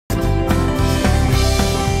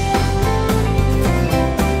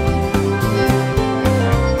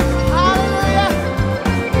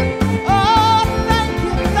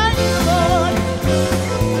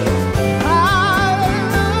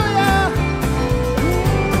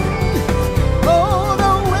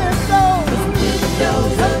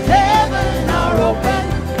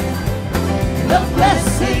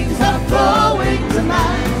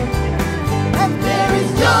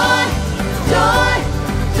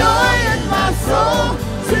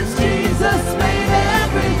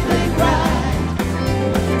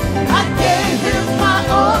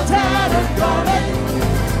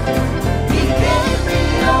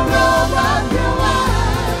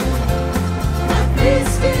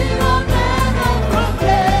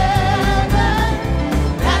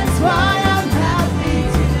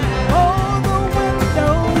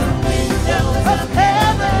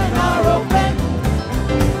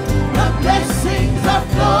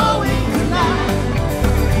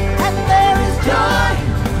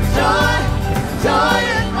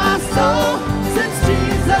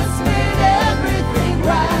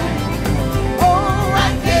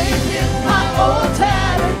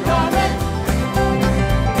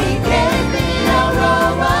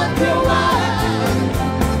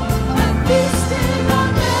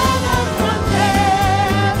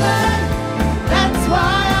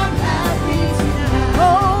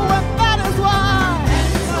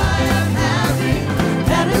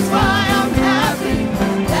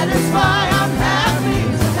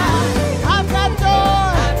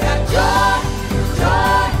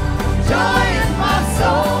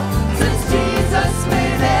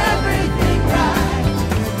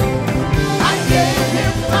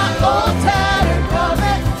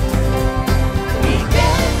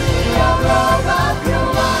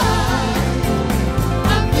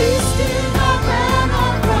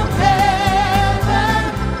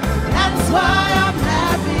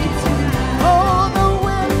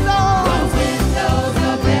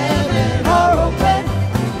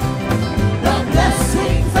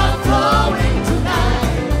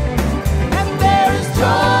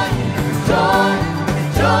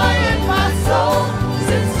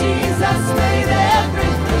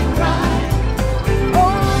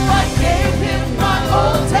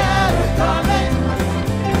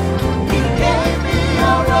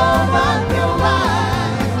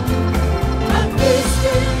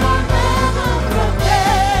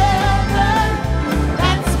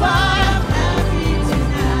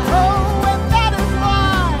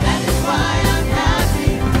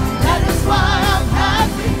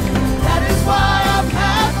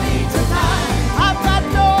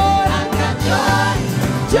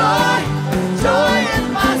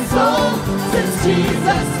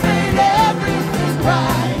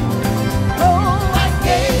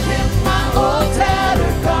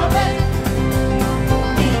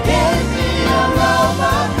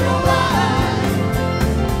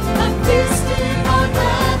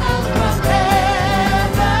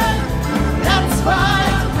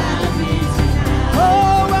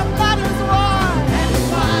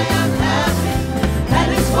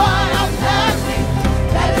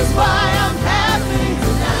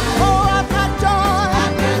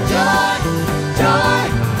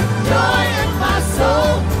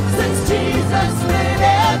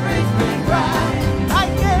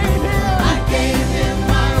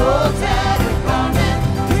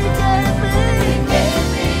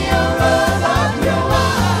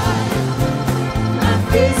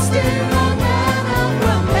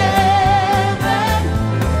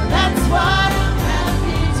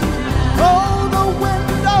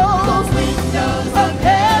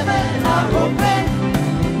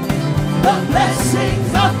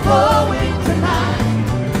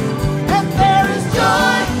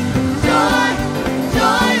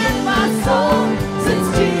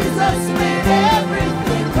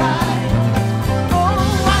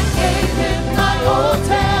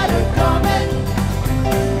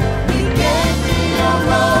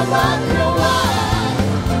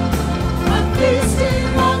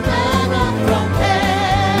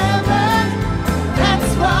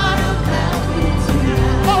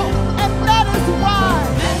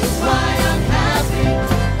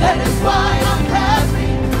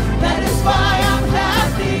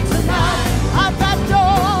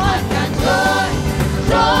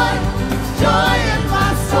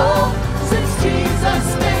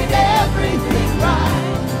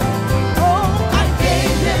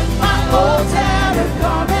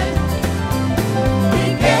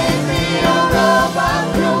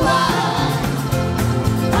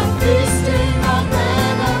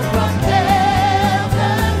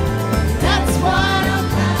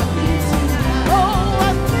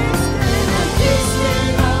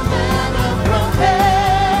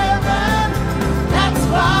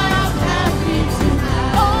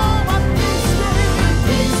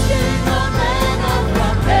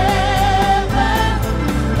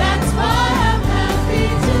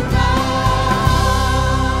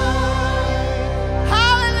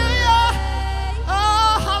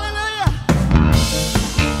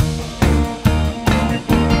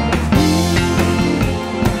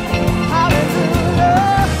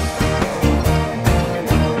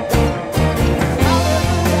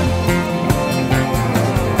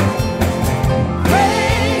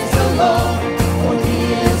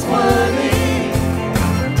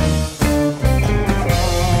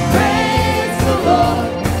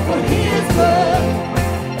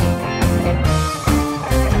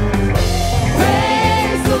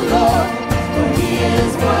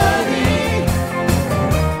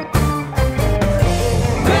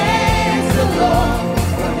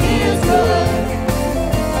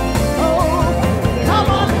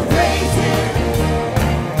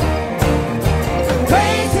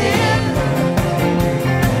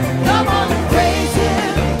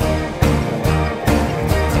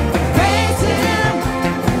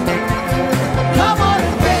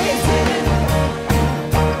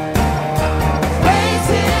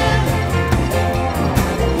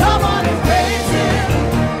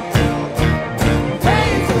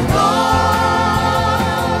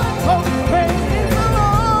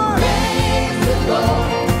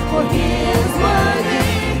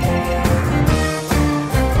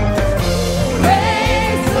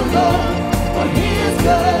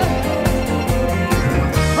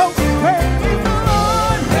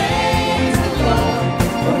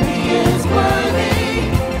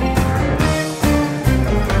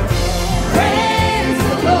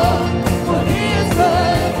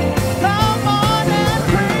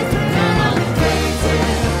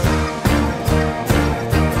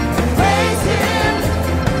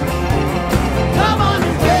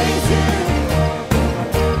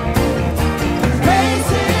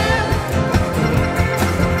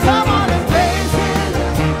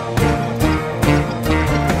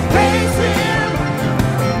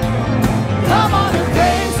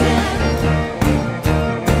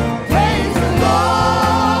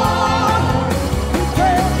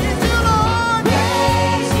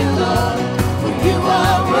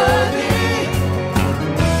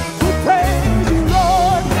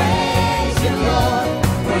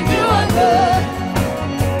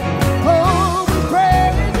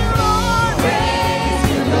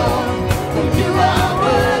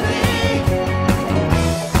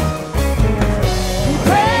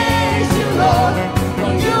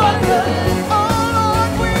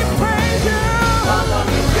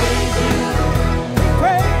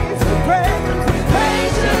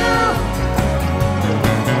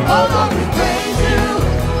Oh Lord, we praise you.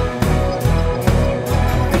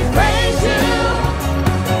 We praise you.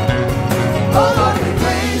 Oh Lord, we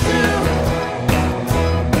praise you.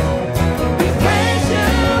 We praise you.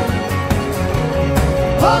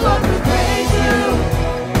 Oh Lord, we praise you.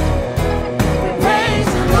 We praise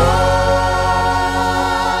you, Lord.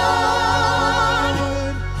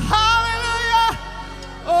 Hallelujah.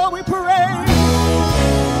 Oh, we praise.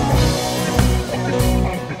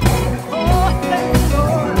 Oh, thank you,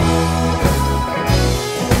 Lord.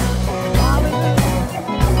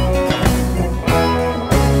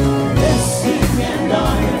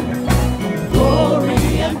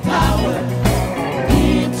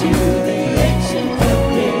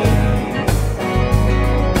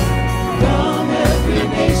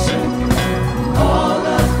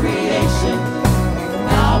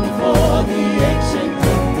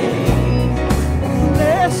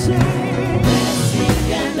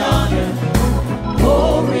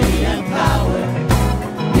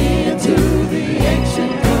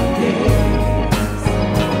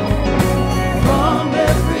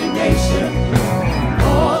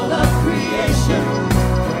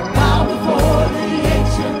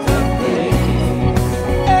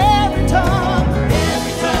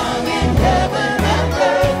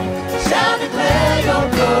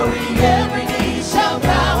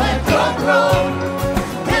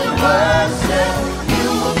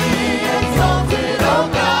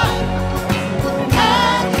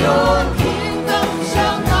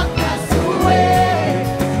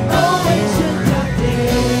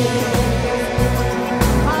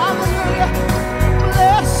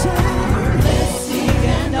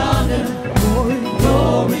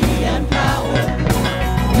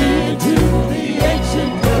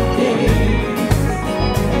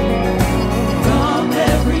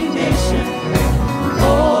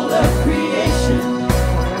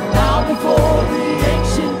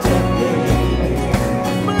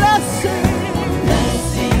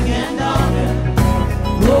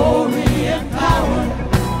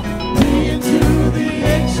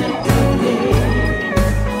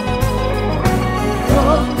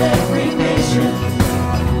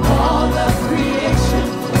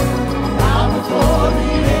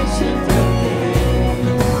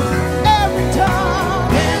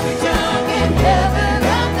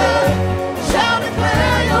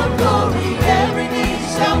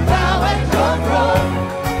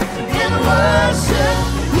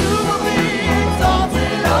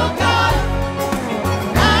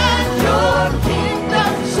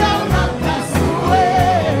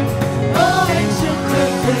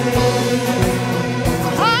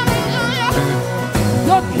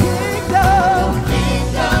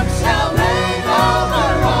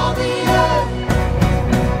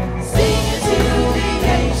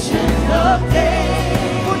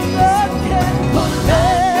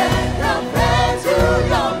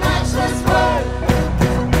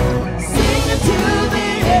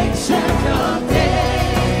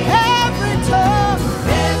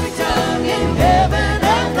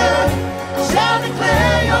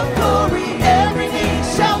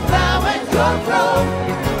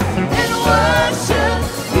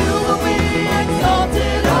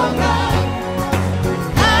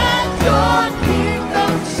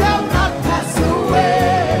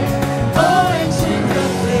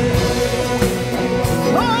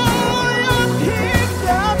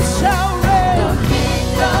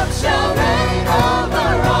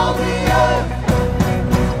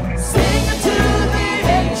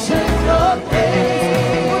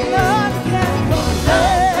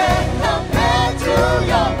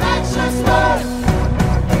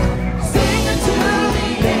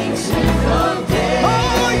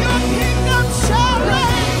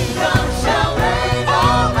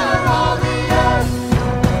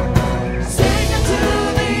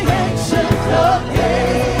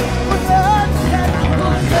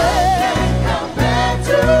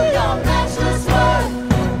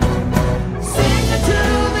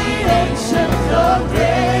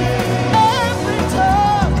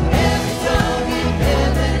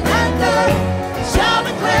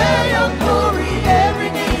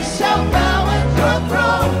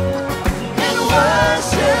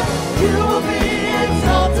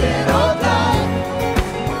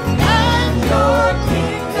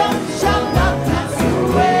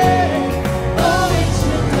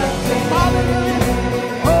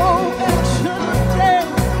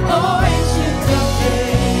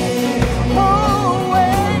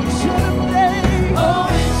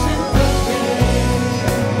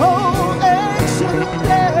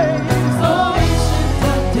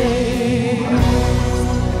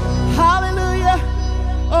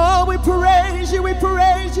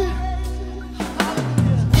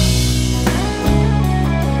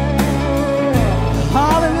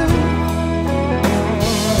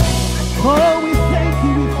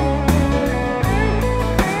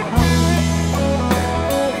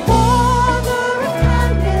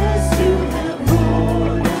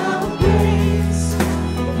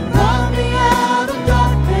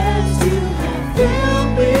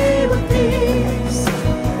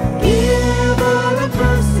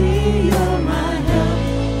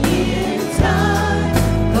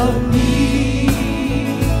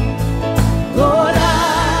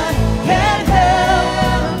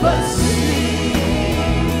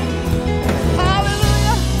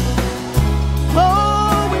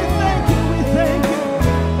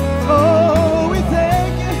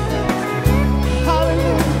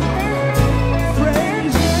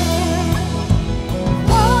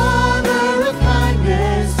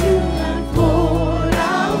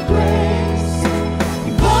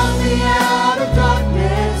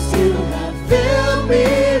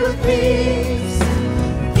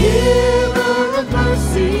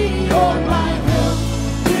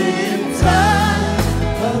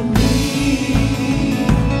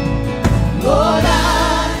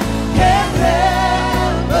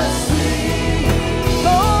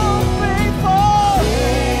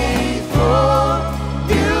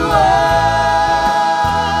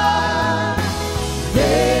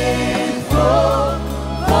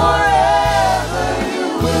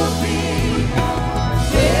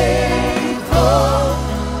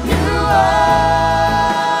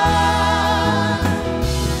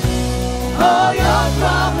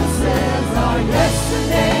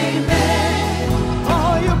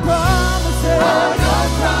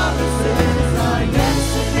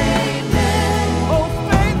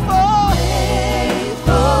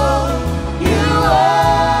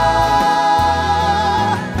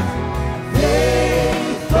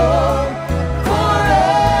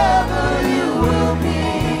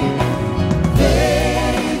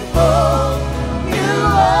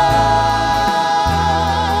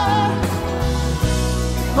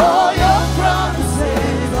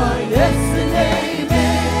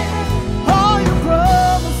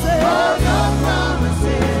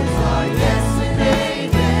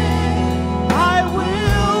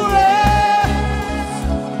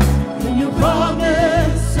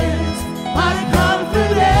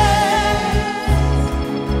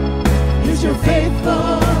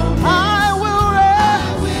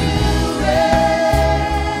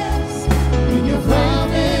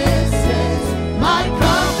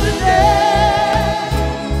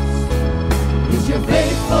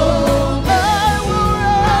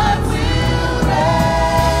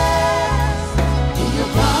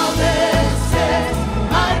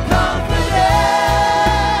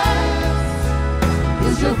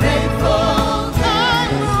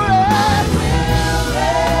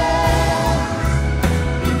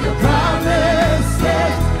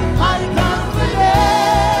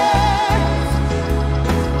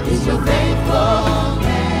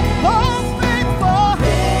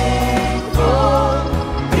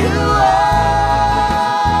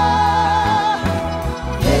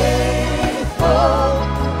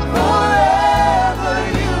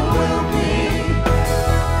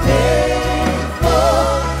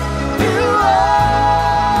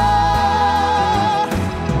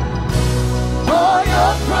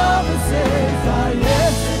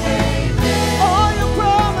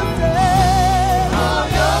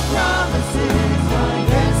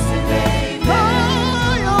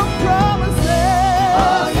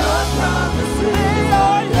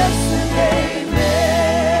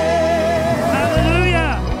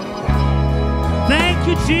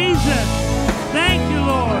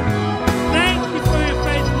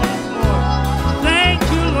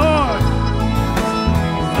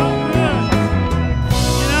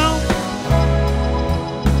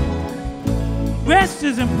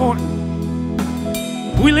 is important.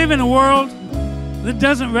 We live in a world that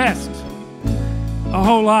doesn't rest a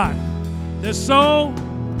whole lot. They're so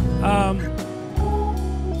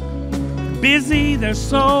busy. They're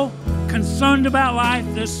so concerned about life.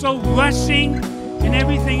 They're so rushing and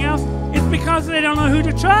everything else. It's because they don't know who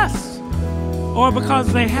to trust, or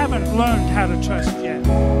because they haven't learned how to trust yet.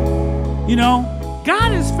 You know,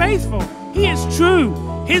 God is faithful. He is true.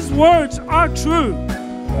 His words are true.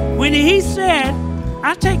 When He said,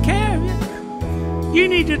 I take care of you, you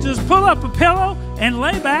need to just pull up a pillow and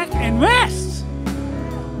lay back and rest,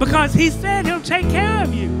 because He said He'll take care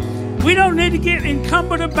of you. We don't need to get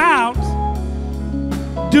encumbered about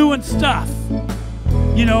doing stuff.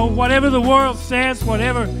 You know, whatever the world says,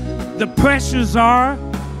 whatever the pressures are,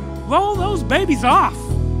 roll those babies off.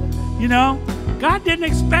 You know, God didn't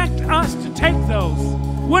expect us to take those.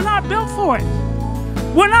 We're not built for it.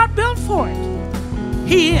 We're not built for it.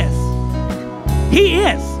 He is. He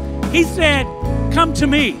is. He said, come to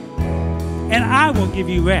me and I will give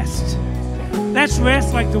you rest. That's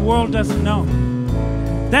rest like the world doesn't know.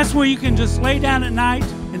 That's where you can just lay down at night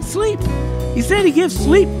and sleep. He said He gives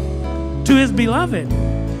sleep to His beloved.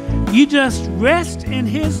 You just rest in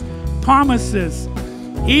His promises,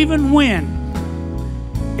 even when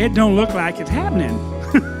it don't look like it's happening.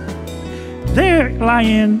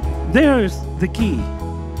 There's the key.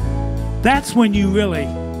 That's when you really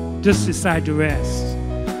just decide to rest.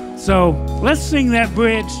 So let's sing that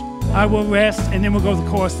bridge, I will rest, and then we'll go to the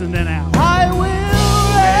chorus and then out. I will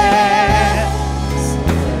rest.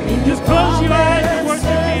 Just close your eyes and worship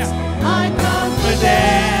Him. My confidence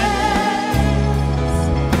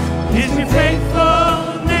Is your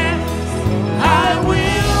faithfulness. I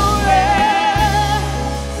will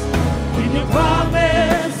rest in your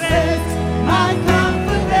promises. My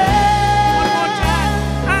confidence. One more time.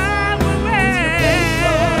 I will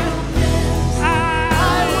rest. I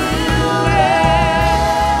will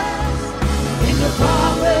rest in your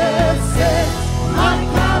promises. My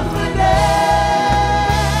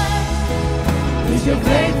confidence is your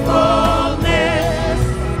faithfulness.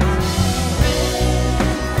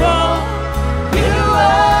 For you are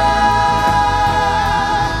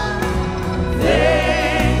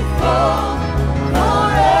faithful.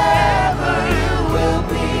 Forever you will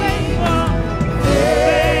be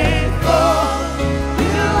faithful.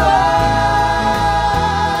 You are.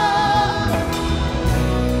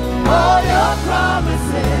 All your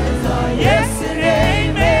promises are yes and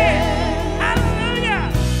amen. Hallelujah.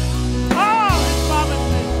 All His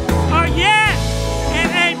promises are yes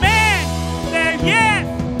and amen. They're yes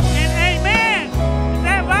and amen. Is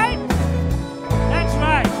that right? That's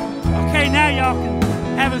right. Okay, now y'all can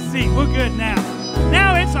have a seat. We're good now.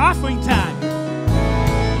 Now it's offering time.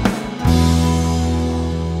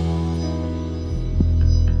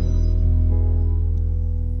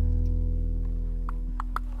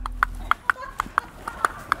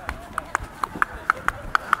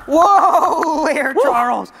 Whoa there,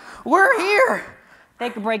 Charles. We're here.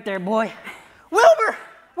 Take a break there, boy. Wilbur,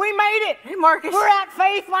 we made it. Hey, Marcus. We're at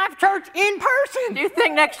Faith Life Church in person. Do you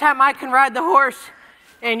think next time I can ride the horse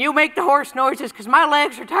and you make the horse noises because my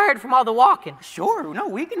legs are tired from all the walking? Sure. No,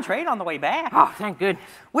 we can trade on the way back. Oh, thank goodness.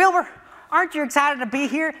 Wilbur, aren't you excited to be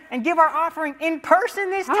here and give our offering in person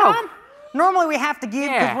this Oh. time? Normally we have to give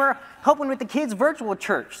because Yeah. we're helping with the kids' virtual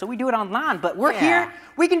church, so we do it online. But we're Yeah. here.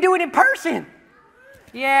 We can do it in person.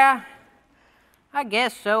 Yeah, I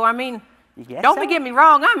guess so. I mean, You guess don't so? get me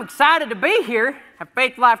wrong. I'm excited to be here at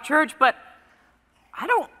Faith Life Church, but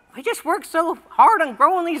we just work so hard on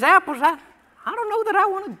growing these apples. I don't know that I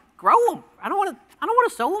want to grow them. I don't want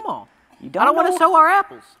to sow them all. You I don't want know? to sow our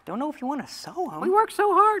apples. Don't know if you want to sow them. We work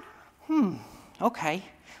so hard. Okay.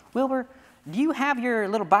 Wilbur, do you have your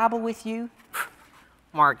little Bible with you?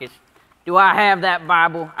 Marcus, do I have that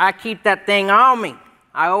Bible? I keep that thing on me.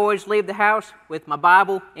 I always leave the house with my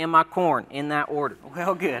Bible and my corn in that order.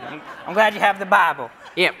 Well, good. I'm glad you have the Bible.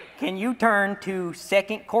 Yep. Can you turn to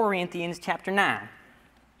 2 Corinthians chapter 9?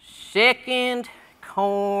 2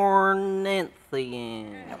 Corinthians.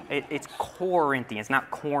 It's Corinthians,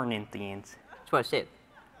 not Corinthians. That's what I said.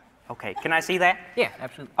 Okay, can I see that? Yeah,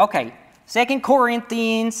 absolutely. Okay, 2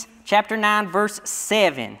 Corinthians chapter 9, verse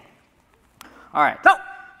 7. All right. So,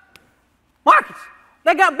 Marcus,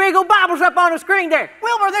 they got big old Bibles up on the screen there.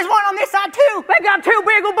 Wilbur, there's one on this side too. They got two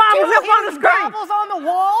big old Bibles up on the screen. Bibles on the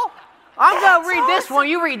wall. I'll go That's read this awesome. one.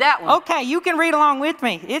 You read that one. Okay, you can read along with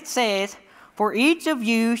me. It says, "For each of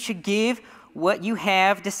you should give what you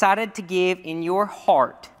have decided to give in your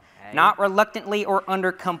heart, not reluctantly or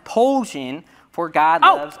under compulsion, for God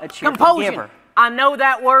loves a cheerful compulsion. giver." I know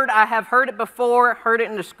that word. I have heard it before, heard it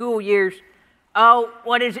in the school years. Oh,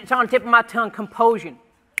 what is it? It's on the tip of my tongue. Compulsion.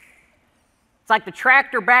 It's like the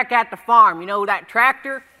tractor back at the farm. You know that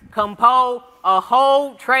tractor? Compose a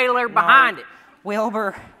whole trailer behind it.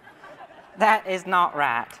 Wilbur, that is not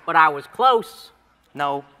right. But I was close.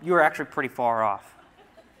 No, you were actually pretty far off.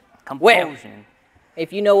 Compulsion.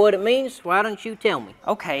 If you know what it means, why don't you tell me?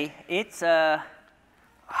 Okay, it's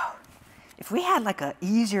if we had like an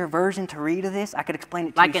easier version to read of this, I could explain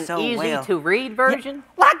it to you so well. Like an easy-to-read version?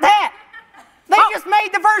 Yeah, like that! They just made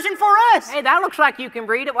the version for us! Hey, that looks like you can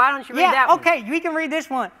read it. Why don't you read that one? Okay, we can read this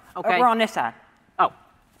one. Okay. We're on this side. Oh.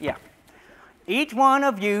 Yeah. Each one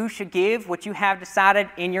of you should give what you have decided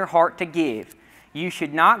in your heart to give. You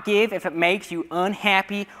should not give if it makes you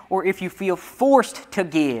unhappy or if you feel forced to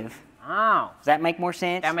give. Oh. Does that make more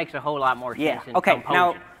sense? That makes a whole lot more sense. Yeah. than Okay,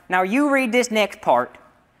 compulsion. now you read this next part.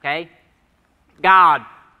 Okay. God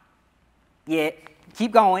Yeah,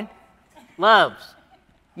 keep going. loves.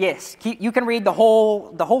 Yes, you can read the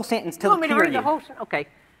whole sentence You till want the me to period. read the whole sentence? Okay.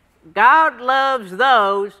 God loves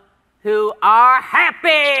those who are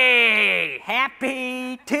happy.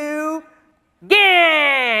 Happy to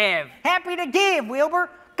Give. Happy to give, Wilbur.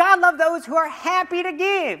 God loves those who are happy to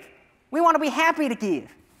give. We want to be happy to give.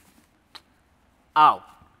 Oh,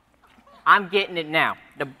 I'm getting it now.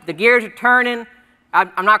 The gears are turning.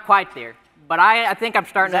 I'm not quite there, but I think I'm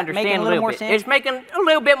starting to Is that making understand a a little little more bit. sense? It's making a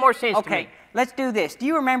little bit more sense to Okay, me. let's do this. Do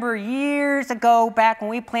you remember years ago, back when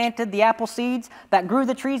we planted the apple seeds that grew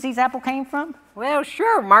the trees these apples came from? Well,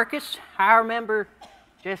 sure, Marcus. I remember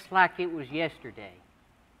just like it was yesterday.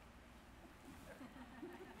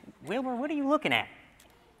 Wilbur, what are you looking at?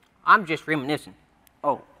 I'm just reminiscing.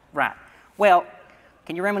 Oh, right. Well,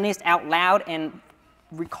 can you reminisce out loud and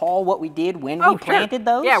recall what we did when we planted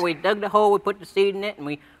those? Yeah, we dug the hole, we put the seed in it, and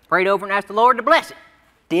we prayed over and asked the Lord to bless it.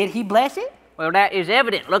 Did he bless it? Well, that is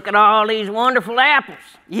evident. Look at all these wonderful apples.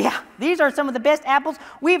 Yeah, these are some of the best apples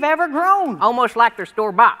we've ever grown. Almost like they're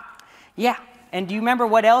store-bought. Yeah, and do you remember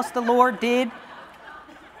what else the Lord did?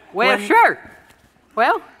 Well, sure.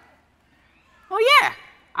 Well, yeah.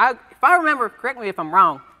 If I remember, correct me if I'm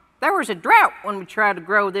wrong, there was a drought when we tried to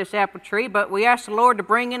grow this apple tree, but we asked the Lord to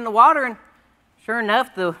bring in the water, and sure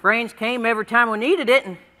enough, the rains came every time we needed it,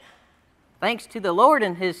 and thanks to the Lord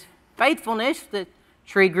and His faithfulness, the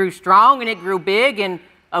tree grew strong, and it grew big and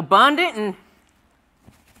abundant, and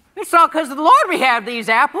it's all because of the Lord we have these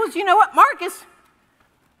apples. You know what, Marcus?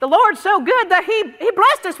 The Lord's so good that He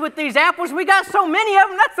blessed us with these apples. We got so many of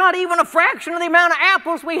them, that's not even a fraction of the amount of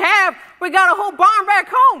apples we have. We got a whole barn back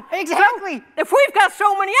home. Exactly. So, if we've got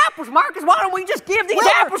so many apples, Marcus, why don't we just give these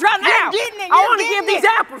apples right now? You're getting it. I want to give these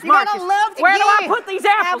apples, You gotta Marcus. love to Where do I give. put these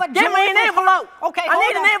apples? Have a Give me an joyful- envelope. Okay, I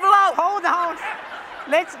need an envelope. Hold on.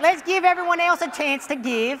 Let's give everyone else a chance to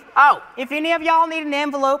give. Oh. If any of y'all need an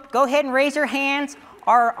envelope, go ahead and raise your hands.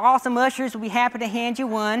 Our awesome ushers will be happy to hand you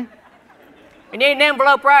one. We need an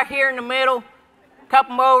envelope right here in the middle. A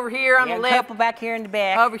couple more over here on Yeah, the a left. couple back here in the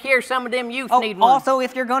back. Over here, some of them youth need one. Also,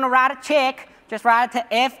 if you're going to write a check, just write it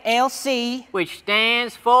to FLC, Which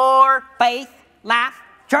stands for... Faith Life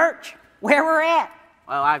Church, where we're at.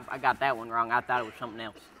 Well, I got that one wrong. I thought it was something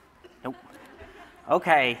else. Nope.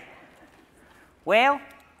 Okay. Well,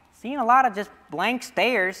 seeing a lot of just blank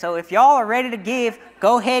stares, so if y'all are ready to give,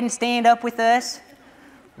 go ahead and stand up with us.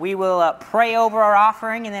 We will pray over our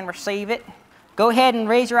offering and then receive it. Go ahead and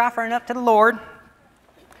raise your offering up to the Lord.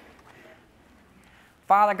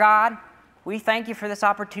 Father God, we thank you for this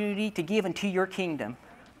opportunity to give into your kingdom.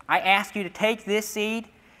 I ask you to take this seed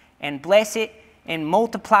and bless it and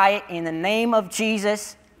multiply it in the name of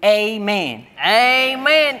Jesus. Amen.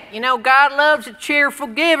 Amen. You know, God loves a cheerful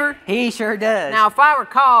giver. He sure does. Now, if I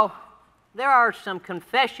recall, there are some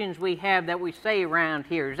confessions we have that we say around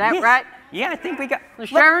here. Is that Yes. right? Yeah, I think we got. Well,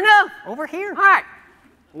 sure enough. Over here. All right.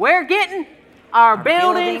 We're getting our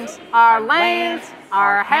buildings, our lands,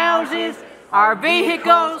 our houses, our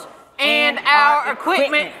vehicles, and our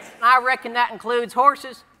equipment. I reckon that includes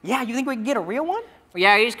horses. Yeah, you think we can get a real one? Well,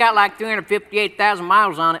 yeah, he's got like 358,000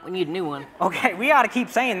 miles on it. We need a new one. Okay, we ought to keep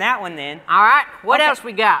saying that one then. All right. What Okay. else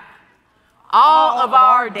we got? All of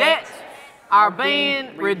our debts are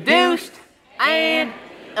being reduced and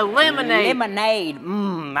eliminated. Lemonade.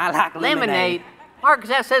 I like lemonade. Lemonade. Marcus,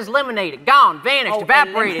 that says eliminated. Gone, vanished, Oh,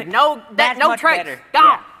 evaporated. eliminated. No, That's no much trace. better.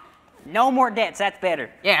 Gone. Yeah. No more debts. That's better.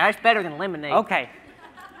 Yeah, that's better than lemonade. Okay.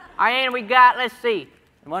 All right, and we got, let's see.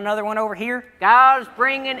 One other one over here. God's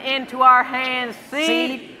bringing into our hands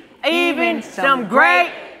seed, even some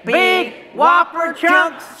great big whopper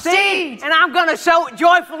chunk seeds. And I'm going to sow it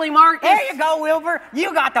joyfully, Marcus. There you go, Wilbur.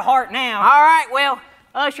 You got the heart now. All right, well,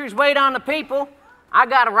 ushers wait on the people. I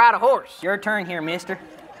got to ride a horse. Your turn here, mister.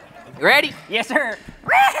 You ready? Yes, sir.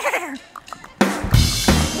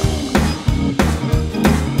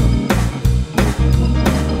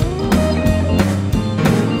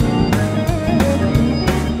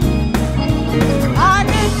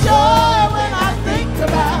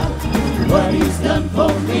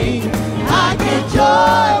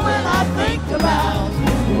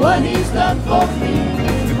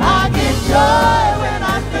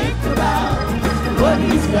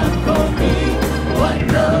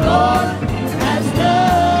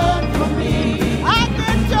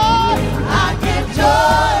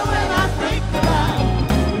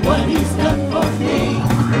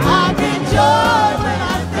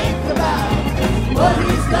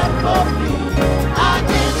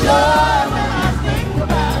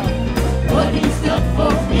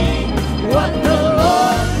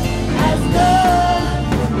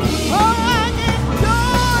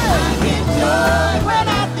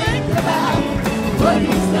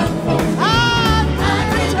 done for me. I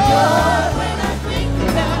get joy when I think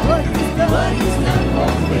about what He's done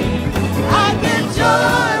for me. I get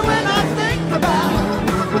joy when I think about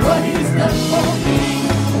what He's done for me.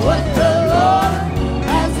 What the Lord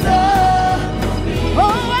has done for me. Oh,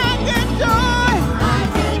 I get joy. I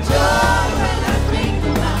get joy when I think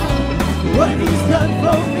about what He's done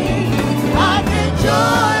for me. I get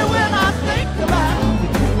joy when I think about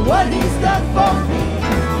what He's done for me.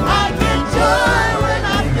 I get joy when I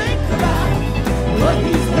think about what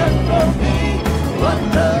He's done for me. What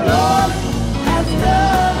the Lord has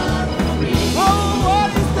done for me. Oh, what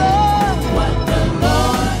He's done. What the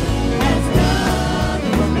Lord has done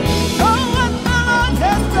for me. Oh, what the Lord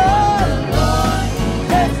has done. The Lord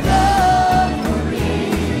has done for me.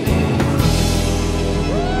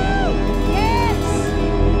 Yes.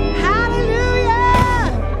 Hallelujah.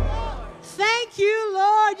 Thank you,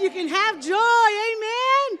 Lord. You can have joy.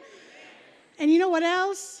 Amen. And you know what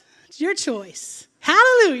else? It's your choice.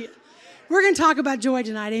 Hallelujah. We're going to talk about joy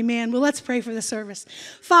tonight. Amen. Well, let's pray for the service.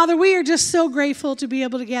 Father, we are just so grateful to be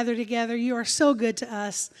able to gather together. You are so good to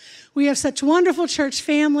us. We have such wonderful church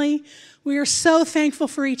family. We are so thankful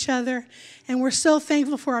for each other. And we're so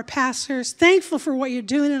thankful for our pastors, thankful for what you're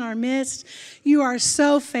doing in our midst. You are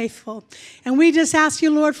so faithful. And we just ask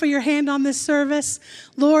you, Lord, for your hand on this service.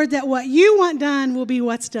 Lord, that what you want done will be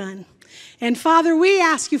what's done. And Father, we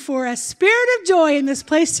ask you for a spirit of joy in this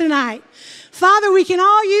place tonight. Father, we can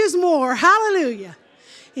all use more. Hallelujah.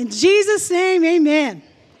 In Jesus' name, amen.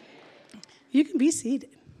 You can be seated.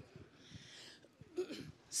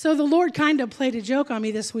 So the Lord kind of played a joke on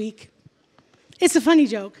me this week. It's a funny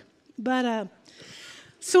joke. But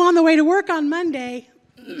so on the way to work on Monday,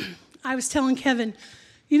 I was telling Kevin,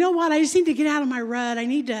 you know what? I just need to get out of my rut. I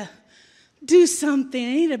need to do something.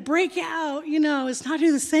 I need to break out. You know, it's not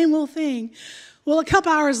doing the same little thing. Well, a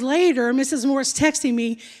couple hours later, Mrs. Moore's texting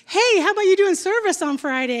me, hey, how about you doing service on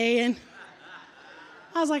Friday? And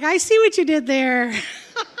I was like, I see what you did there.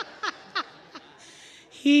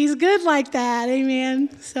 He's good like that,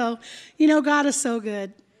 amen. So, you know, God is so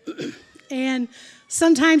good. And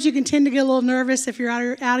sometimes you can tend to get a little nervous if you're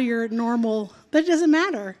out of your normal, but it doesn't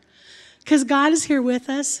matter because God is here with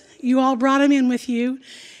us. You all brought him in with you.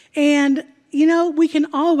 And, you know, we can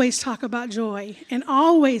always talk about joy and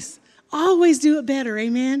always do it better,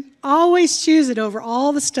 amen? Always choose it over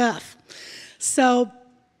all the stuff. So,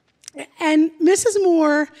 and Mrs.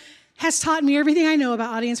 Moore has taught me everything I know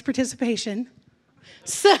about audience participation.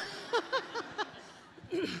 So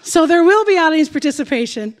there will be audience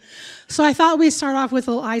participation. So I thought we'd start off with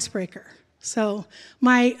a little icebreaker. So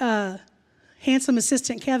my handsome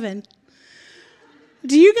assistant, Kevin,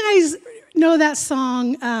 do you guys know that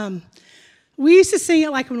song? We used to sing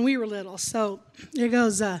it like when we were little. So there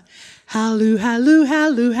goes, hallelujah, hallelujah,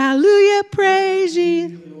 hallelujah, hallelujah, praise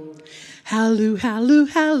ye. Hallelujah,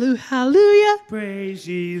 hallelujah, hallelujah, hallelujah. Praise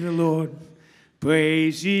ye the Lord.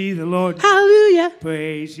 Praise ye the Lord. Hallelujah.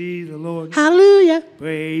 Praise ye the Lord. Hallelujah.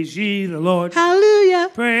 Praise ye the Lord. Hallelujah.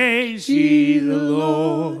 Praise ye the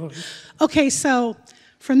Lord. Okay, so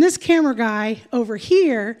from this camera guy over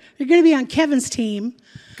here, you're going to be on Kevin's team.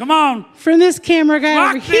 Come on. From this camera guy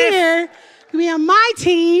Rock over this. here, you're going to be on my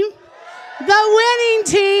team, the winning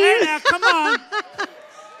team. Hey now, come on.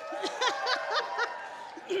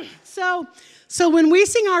 So when we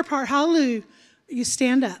sing our part, hallelujah, you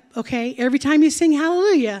stand up, okay? Every time you sing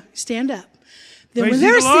hallelujah, you stand up. Then Praise when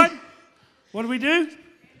ye they're the Lord. What do we do?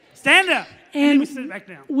 Stand up. And then we sit back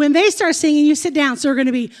down. when they start singing, you sit down. So we're going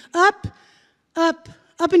to be up, up,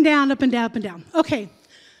 up and down, up and down, up and down. Okay.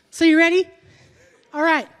 So you ready? All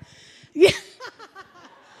right. Yeah.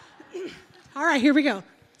 All right, here we go.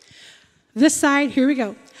 This side, here we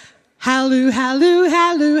go. Hallelujah, hallelujah,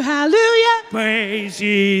 hallelujah, hallelujah. Praise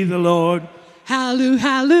ye the Lord. Hallelujah,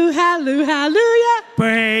 hallelujah, hallelujah, hallelujah.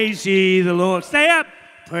 Praise ye the Lord. Stay up.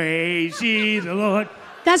 Praise ye the Lord.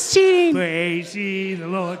 That's cheating. Praise ye the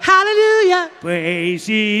Lord. Hallelujah. Praise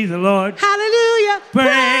ye the Lord. Hallelujah.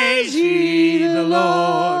 Praise ye the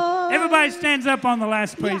Lord. Everybody stands up on the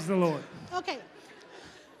last praise the Lord. Okay.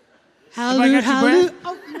 Everybody Hallelujah, got your hallelujah. breath?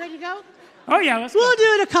 Oh, you ready to go? Oh, yeah, let's We'll go.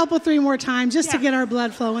 do it a couple, 3 more times just to Yeah. get our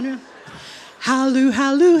blood flowing. Hallelujah,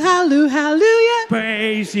 hallelujah, hallelujah, hallelujah.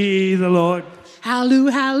 Praise ye the Lord.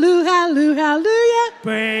 Hallelujah, hallelujah, hallelujah, hallelujah.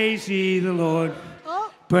 Praise ye the Lord.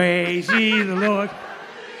 Oh. Praise ye the Lord.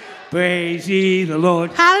 Praise ye the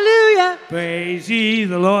Lord. Hallelujah, Praise ye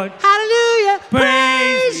the Lord. hallelujah.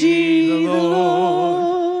 Praise ye the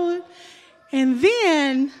Lord. And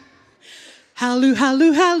then, hallelujah,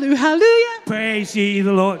 hallelujah, hallelujah, hallelujah. Praise ye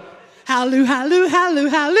the Lord. Hallelujah, hallelujah, hallelujah,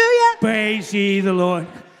 hallelujah. Praise ye the Lord.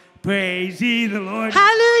 Praise ye the Lord.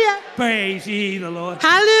 Hallelujah. Praise ye the Lord.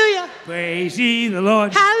 Hallelujah. Praise ye the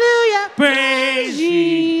Lord. Hallelujah. Praise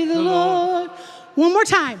ye the Lord. One more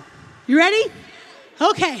time. You ready?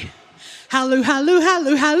 Okay. Hallelujah, hallelujah,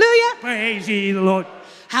 hallelujah, hallelujah. Praise ye the Lord.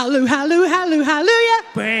 Hallelujah, hallelujah, hallelujah, hallelujah.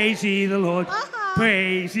 Praise ye the Lord.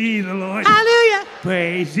 Praise ye the Lord. Hallelujah.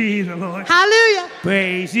 Praise ye the Lord. Hallelujah.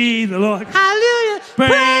 Praise ye the Lord. Hallelujah.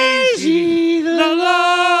 Praise ye the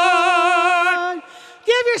Lord.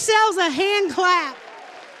 Give yourselves a hand clap.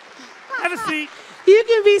 Have a seat. You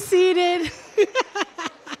can be seated.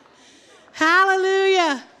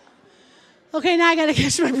 Hallelujah. Okay, now I got to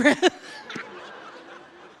catch my breath.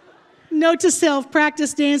 Note to self,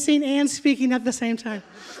 practice dancing and speaking at the same time.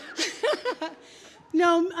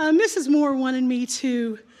 No, Mrs. Moore wanted me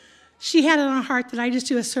to, she had it on her heart that I just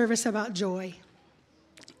do a service about joy.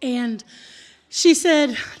 And she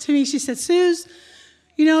said to me, she said, Suze,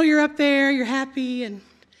 you know, you're up there, you're happy, and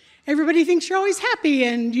everybody thinks you're always happy,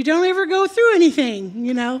 and you don't ever go through anything,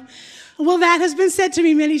 you know. Well, that has been said to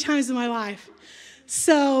me many times in my life.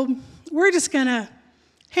 So we're just going to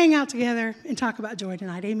hang out together and talk about joy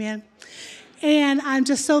tonight, amen. And I'm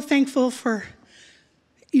just so thankful for,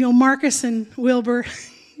 you know, Marcus and Wilbur.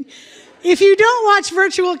 If you don't watch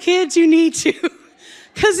Virtual Kids, you need to,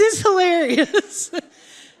 because it's hilarious.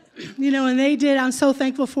 You know, and they did. I'm so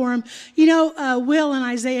thankful for them. You know, Will and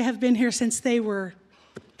Isaiah have been here since they were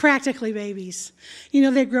practically babies. You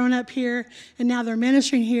know, they've grown up here, and now they're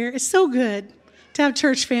ministering here. It's so good to have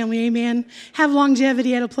church family, amen. Have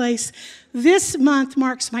longevity at a place. This month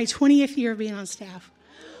marks my 20th year of being on staff.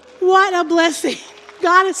 What a blessing.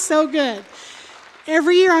 God is so good.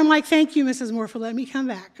 Every year I'm like, thank you, Mrs. Moore, for letting me come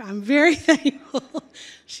back. I'm very thankful.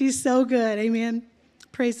 She's so good, amen.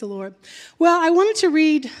 Praise the Lord. Well, I wanted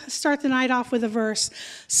to start the night off with a verse,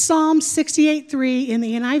 Psalm 68:3 in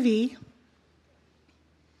the NIV.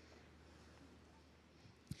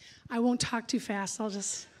 I won't talk too fast. I'll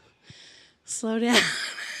just slow down.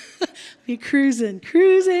 Be cruising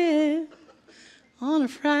on a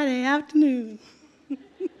Friday afternoon.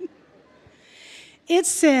 It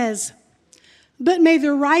says, but may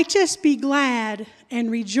the righteous be glad and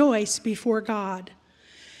rejoice before God.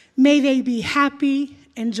 May they be happy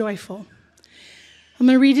and joyful. I'm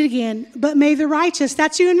going to read it again. But may the righteous,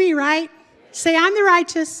 that's you and me, right? Say, I'm the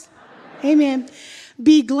righteous. Amen.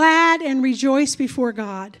 Be glad and rejoice before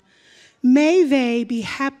God. May they be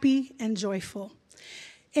happy and joyful.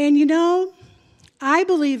 And you know, I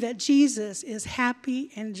believe that Jesus is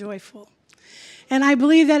happy and joyful. And I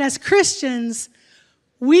believe that as Christians,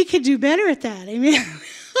 we could do better at that, amen?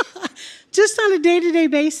 Just on a day-to-day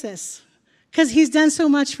basis, because he's done so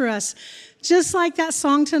much for us. Just like that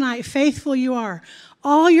song tonight, Faithful You Are.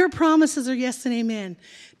 All your promises are yes and amen.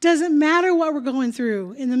 Doesn't matter what we're going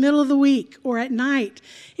through in the middle of the week or at night.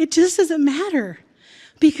 It just doesn't matter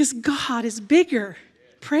because God is bigger.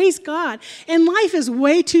 Praise God. And life is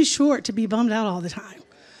way too short to be bummed out all the time.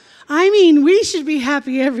 I mean, we should be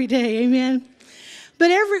happy every day, amen?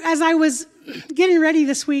 But as I was getting ready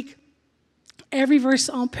this week,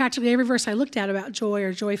 practically every verse I looked at about joy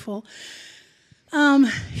or joyful,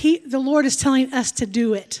 the Lord is telling us to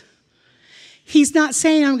do it. He's not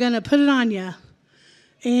saying, I'm going to put it on you,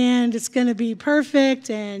 and it's going to be perfect,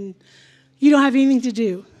 and you don't have anything to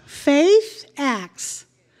do. Faith acts.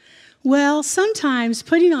 Well, sometimes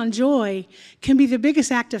putting on joy can be the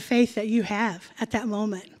biggest act of faith that you have at that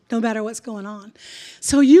moment, no matter what's going on.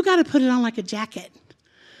 So you got to put it on like a jacket.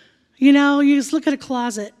 You know, you just look at a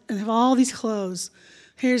closet and have all these clothes.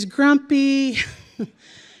 Here's grumpy,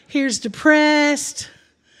 here's depressed,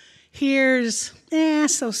 here's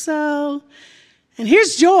so-so, and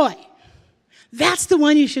here's joy. That's the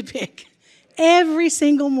one you should pick every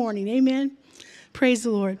single morning, amen? Praise the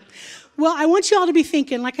Lord. Well, I want you all to be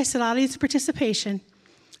thinking, like I said, audience participation.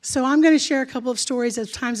 So I'm going to share a couple of stories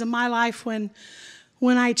of times in my life when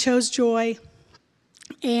I chose joy.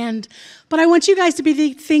 But I want you guys to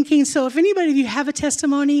be thinking, so if anybody of you have a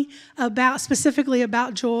testimony specifically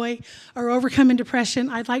about joy or overcoming depression,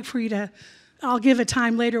 I'd like for you to, I'll give a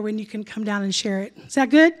time later when you can come down and share it. Is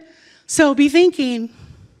that good? So be thinking.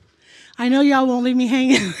 I know y'all won't leave me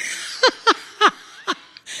hanging.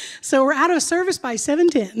 So we're out of service by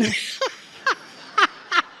 7:10.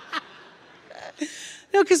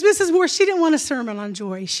 No, because Mrs. Moore, she didn't want a sermon on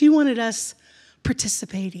joy. She wanted us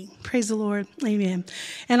participating. Praise the Lord. Amen.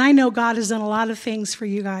 And I know God has done a lot of things for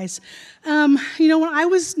you guys. You know, when I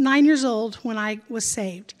was 9 years old, when I was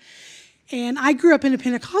saved, and I grew up in a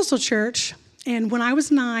Pentecostal church, and when I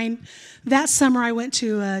was 9, that summer I went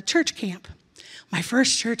to a church camp. My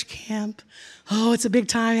first church camp. Oh, it's a big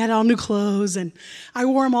time. I had all new clothes, and I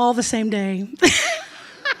wore them all the same day.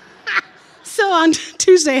 so on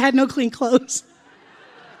Tuesday, I had no clean clothes.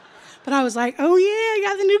 But I was like, oh yeah, I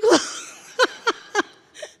got the new clothes.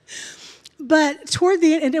 But toward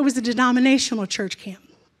the end, it was a denominational church camp.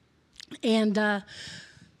 And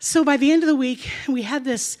so by the end of the week, we had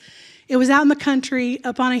this, it was out in the country,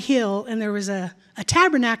 up on a hill, and there was a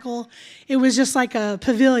tabernacle. It was just like a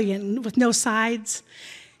pavilion with no sides.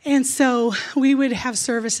 And so we would have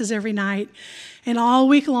services every night. And all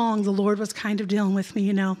week long, the Lord was kind of dealing with me,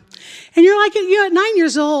 you know. And you're like, you're at 9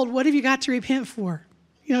 years old, what have you got to repent for?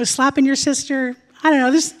 You know, slapping your sister? I don't know.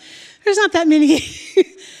 There's not that many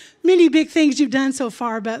many big things you've done so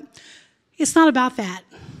far, but it's not about that.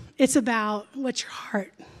 It's about what's your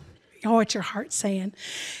heart's saying.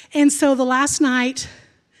 And so the last night,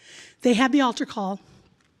 they had the altar call,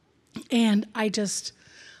 and I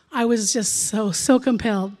was just so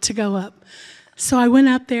compelled to go up. So I went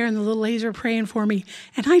up there, and the little ladies were praying for me,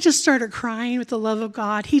 and I just started crying with the love of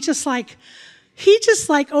God. He just like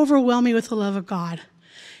overwhelmed me with the love of God.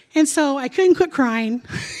 And so I couldn't quit crying.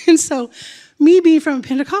 And so me being from a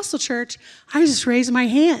Pentecostal church, I just raised my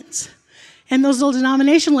hands. And those little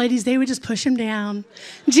denomination ladies, they would just push him down,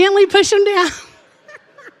 gently push him down.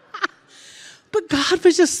 But God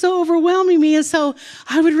was just so overwhelming me. And so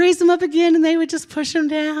I would raise them up again, and they would just push him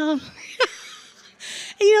down.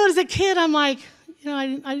 And, you know, as a kid, I'm like,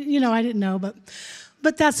 I didn't know,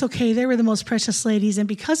 but that's okay. They were the most precious ladies. And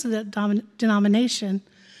because of that denomination,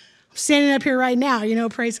 I'm standing up here right now, you know,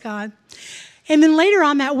 praise God. And then later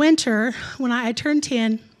on that winter, when I turned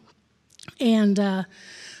 10, and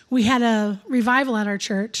we had a revival at our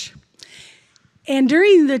church. And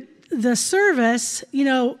during the service, you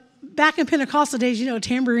know, back in Pentecostal days, you know,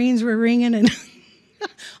 tambourines were ringing and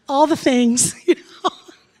all the things, you know,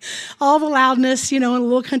 all the loudness, you know, in a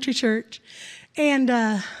little country church.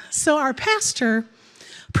 And so our pastor,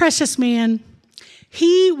 precious man,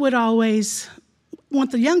 he would always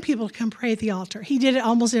want the young people to come pray at the altar. He did it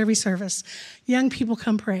almost every service. Young people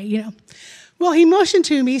come pray, you know. Well, he motioned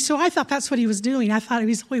to me, so I thought that's what he was doing. I thought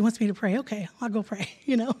he wants me to pray. Okay, I'll go pray,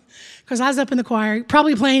 you know, because I was up in the choir,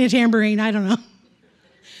 probably playing a tambourine, I don't know.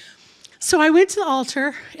 So I went to the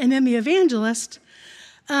altar, and then the evangelist,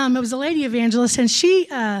 it was a lady evangelist, and she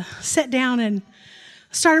sat down and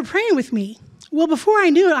started praying with me. Well, before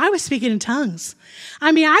I knew it, I was speaking in tongues.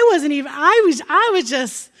 I mean, I was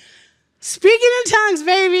just speaking in tongues,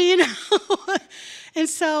 baby, you know. And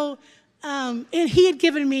so, and he had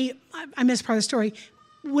given me, I missed part of the story.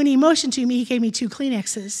 When he motioned to me, he gave me 2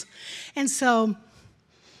 Kleenexes. And so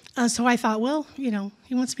I thought, well, you know,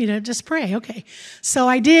 he wants me to just pray. Okay. So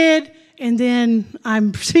I did. And then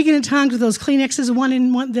I'm speaking in tongues with those Kleenexes, one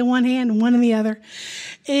in the one hand and one in the other.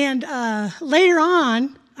 And later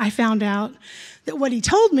on, I found out that what he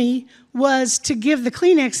told me was to give the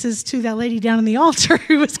Kleenexes to that lady down on the altar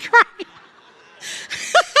who was crying.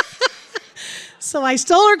 So I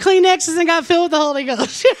stole her Kleenexes and got filled with the Holy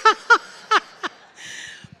Ghost.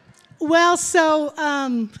 Well, so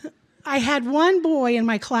I had one boy in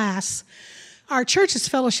my class. Our churches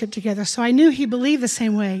fellowship together, so I knew he believed the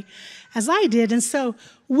same way as I did. And so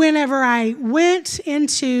whenever I went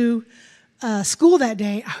into school that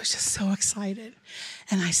day, I was just so excited.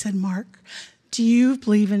 And I said, Mark, do you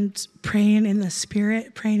believe in praying in the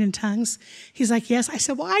Spirit, praying in tongues? He's like, yes. I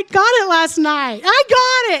said, well, I got it last night. I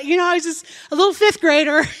got it. You know, I was just a little 5th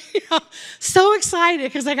grader, you know, so excited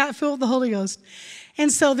because I got filled with the Holy Ghost.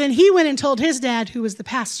 And so then he went and told his dad, who was the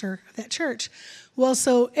pastor of that church. Well,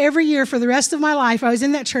 so every year for the rest of my life, I was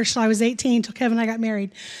in that church till I was 18, till Kevin and I got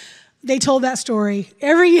married. They told that story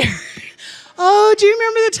every year. Oh, do you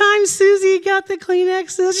remember the time Susie got the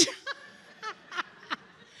Kleenexes?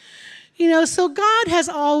 You know, so God has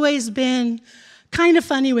always been kind of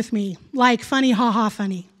funny with me, like funny, ha-ha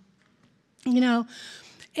funny, you know.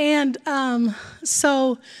 And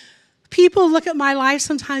so people look at my life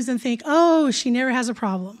sometimes and think, oh, she never has a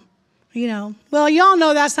problem, you know. Well, y'all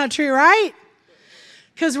know that's not true, right?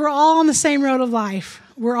 Because we're all on the same road of life.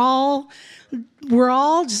 We're all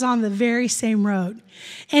just on the very same road.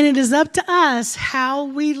 And it is up to us how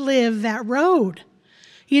we live that road.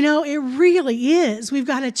 You know, it really is. We've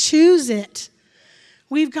got to choose it.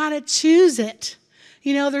 We've got to choose it.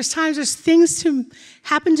 You know, there's things to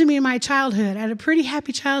happen to me in my childhood. I had a pretty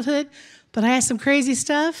happy childhood, but I had some crazy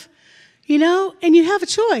stuff, you know, and you have a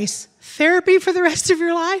choice. Therapy for the rest of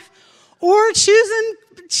your life or choosing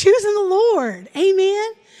the Lord.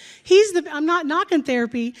 Amen. I'm not knocking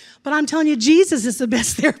therapy, but I'm telling you, Jesus is the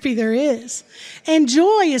best therapy there is. And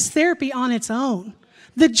joy is therapy on its own.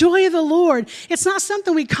 The joy of the Lord. It's not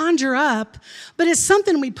something we conjure up, but it's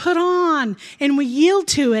something we put on and we yield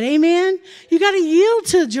to it. Amen? You got to yield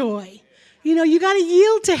to joy. You know, you got to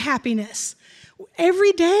yield to happiness.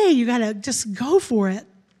 every day you got to just go for it.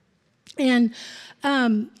 And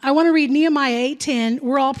I want to read Nehemiah 8:10.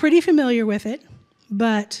 We're all pretty familiar with it,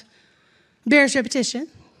 but bears repetition,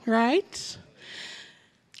 right?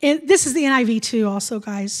 And this is the NIV too also,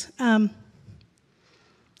 guys.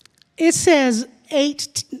 It says,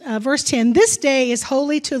 verse 10, "This day is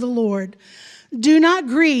holy to the Lord. Do not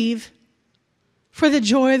grieve, for the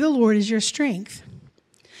joy of the Lord is your strength."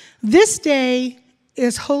 This day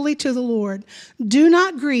is holy to the Lord. Do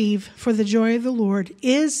not grieve, for the joy of the Lord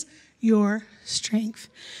is your strength.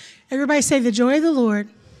 Everybody say, the joy of the Lord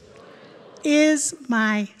is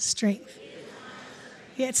my strength.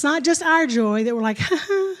 Yeah, it's not just our joy that we're like,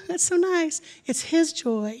 that's so nice. It's his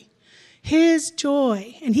joy. His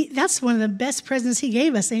joy. And that's one of the best presents he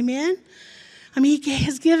gave us. Amen? I mean, he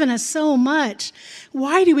has given us so much.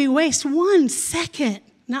 Why do we waste 1 second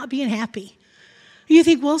not being happy? You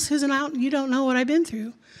think, well, Susan, you don't know what I've been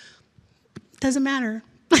through. Doesn't matter.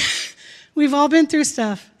 We've all been through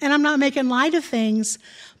stuff. And I'm not making light of things,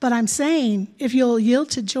 but I'm saying if you'll yield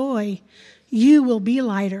to joy, you will be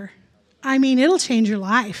lighter. I mean, it'll change your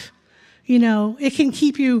life. You know, it can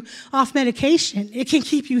keep you off medication. It can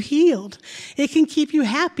keep you healed. It can keep you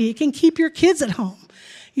happy. It can keep your kids at home.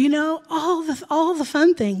 You know, all the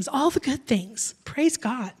fun things, all the good things. Praise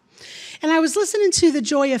God. And I was listening to The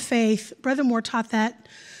Joy of Faith. Brother Moore taught that,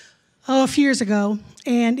 a few years ago.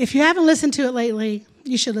 And if you haven't listened to it lately,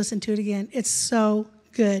 you should listen to it again. It's so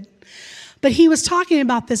good. But he was talking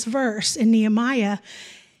about this verse in Nehemiah.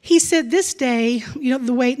 He said this day, you know,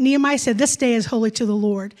 the way Nehemiah said, this day is holy to the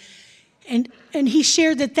Lord. And he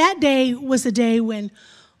shared that day was the day when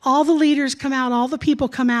all the leaders come out, all the people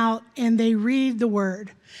come out, and they read the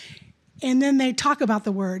word. And then they talk about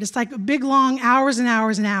the word. It's like a big, long hours and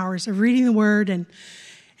hours and hours of reading the word. And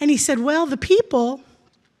he said, well, the people,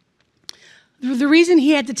 the reason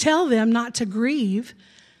he had to tell them not to grieve,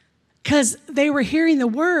 because they were hearing the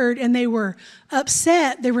word and they were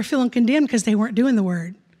upset. They were feeling condemned because they weren't doing the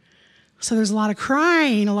word. So there's a lot of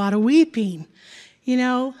crying, a lot of weeping, you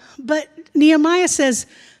know. But Nehemiah says,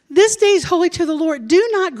 this day is holy to the Lord. Do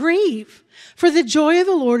not grieve, for the joy of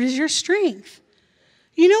the Lord is your strength.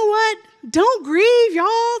 You know what? Don't grieve,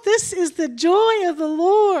 y'all. This is the joy of the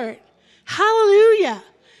Lord. Hallelujah.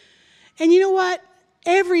 And you know what?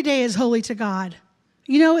 Every day is holy to God.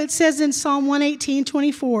 You know, it says in Psalm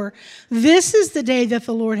 118:24, this is the day that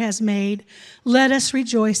the Lord has made. Let us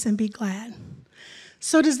rejoice and be glad.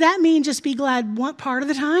 So does that mean just be glad one part of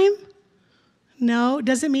the time? No.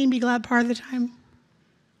 Does it mean be glad part of the time?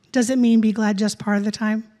 Does it mean be glad just part of the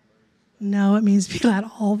time? No, it means be glad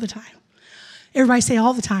all the time. Everybody say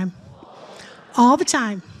all the time. All the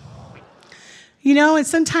time. You know, and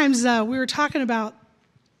sometimes we were talking about,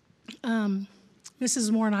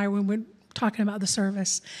 Mrs. Moore and I, when we were talking about the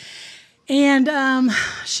service. And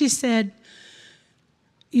she said,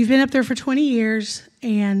 you've been up there for 20 years,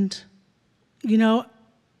 and, you know,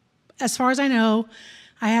 as far as I know,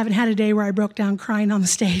 I haven't had a day where I broke down crying on the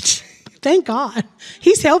stage. Thank God.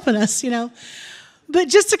 He's helping us, you know. But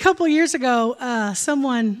just a couple of years ago,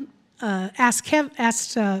 someone asked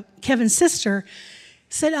Kevin's sister,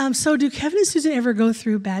 said, so do Kevin and Susan ever go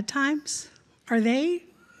through bad times? Are they,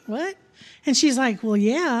 what? And she's like, well,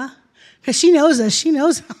 yeah, because she knows us. She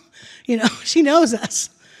knows, you know, she knows us.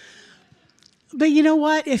 But you know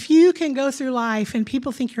what? If you can go through life and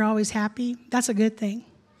people think you're always happy, that's a good thing.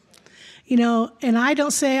 You know, and I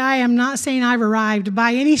am not saying I've arrived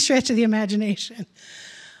by any stretch of the imagination.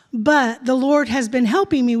 But the Lord has been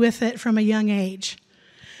helping me with it from a young age.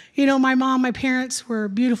 You know, my parents were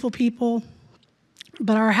beautiful people,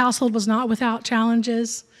 but our household was not without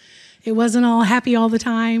challenges. It wasn't all happy all the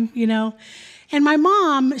time, you know. And my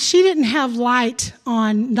mom, she didn't have light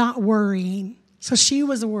on not worrying, so she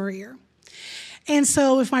was a worrier. And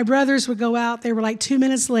so if my brothers would go out, they were like 2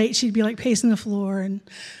 minutes late, she'd be like pacing the floor and,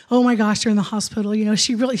 oh my gosh, they're in the hospital. You know,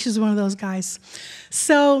 she's one of those guys.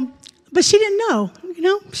 So, but she didn't know, you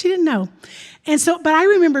know, she didn't know. And so, but I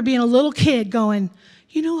remember being a little kid going,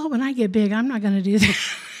 you know what, when I get big, I'm not going to do that.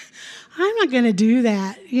 I'm not going to do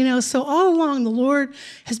that. You know, so all along the Lord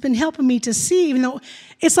has been helping me to see, even though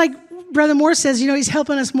it's like Brother Moore says, you know, he's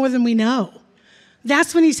helping us more than we know.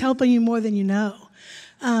 That's when he's helping you more than you know.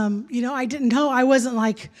 You know, I didn't know. I wasn't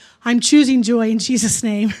like, I'm choosing joy in Jesus'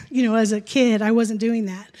 name. You know, as a kid, I wasn't doing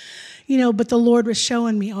that. You know, but the Lord was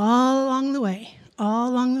showing me all along the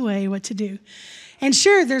way what to do. And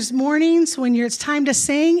sure, there's mornings when it's time to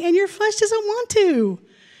sing and your flesh doesn't want to.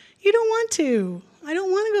 You don't want to. I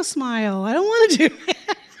don't want to go smile. I don't want to do it.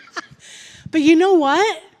 But you know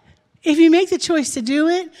what? If you make the choice to do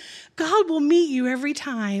it, God will meet you every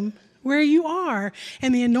time where you are,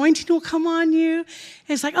 and the anointing will come on you. And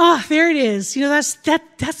it's like, oh, there it is.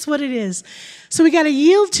 That's what it is. So we got to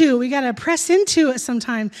yield to it. We got to press into it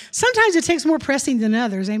sometimes. Sometimes it takes more pressing than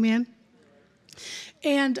others. Amen.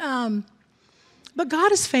 And but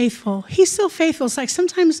God is faithful. He's so faithful. It's like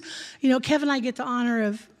sometimes, Kevin and I get the honor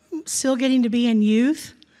of still getting to be in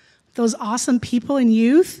youth. Those awesome people in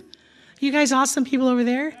youth. You guys awesome people over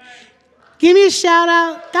there? Give me a shout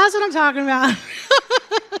out. That's what I'm talking about.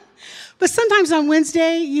 But sometimes on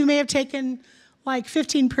Wednesday, you may have taken like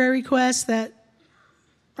 15 prayer requests that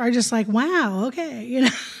are just like, wow, okay,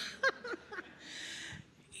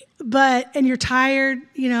 and you're tired,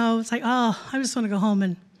 it's like, oh, I just want to go home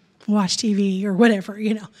and watch TV or whatever,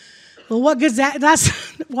 Well, what good's that?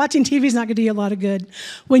 Watching TV is not going to do you a lot of good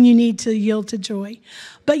when you need to yield to joy.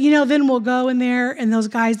 But, then we'll go in there, and those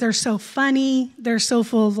guys, they're so funny, they're so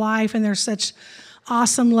full of life, and they're such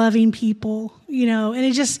awesome, loving people, and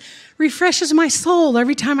it just refreshes my soul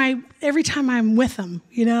every time I'm with them,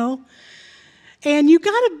 And you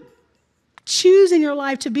got to choose in your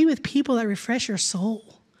life to be with people that refresh your soul.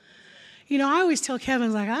 I always tell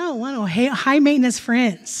Kevin, I don't want no high maintenance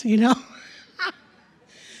friends, I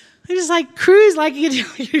just like cruise like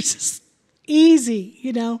you're just easy,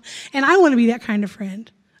 And I want to be that kind of friend.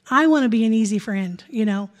 I want to be an easy friend,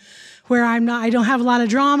 where I don't have a lot of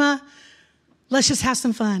drama. Let's just have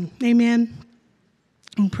some fun. Amen.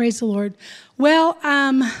 And praise the Lord. Well,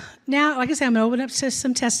 now, like I said, I'm going to open up to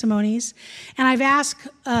some testimonies. And I've asked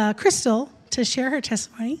Crystal to share her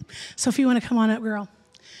testimony. So if you want to come on up, girl.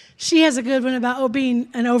 She has a good one about being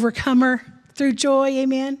an overcomer through joy.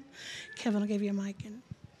 Amen. Kevin, I'll give you a mic.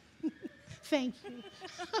 Thank you.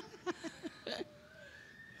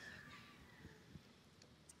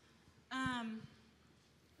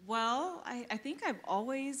 Well, I think I've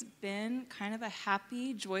always been kind of a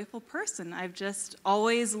happy, joyful person. I've just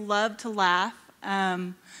always loved to laugh.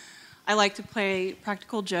 I like to play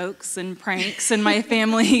practical jokes and pranks, and my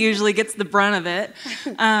family usually gets the brunt of it.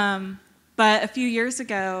 But a few years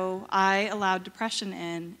ago, I allowed depression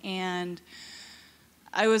in, and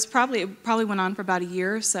it probably went on for about a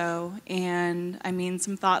year or so, and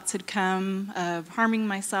some thoughts had come of harming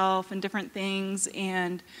myself and different things,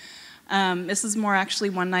 and Mrs. Moore actually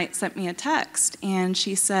one night sent me a text, and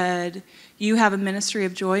she said, "You have a ministry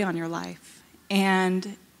of joy on your life."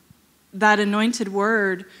 And that anointed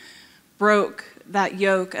word broke that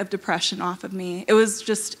yoke of depression off of me. It was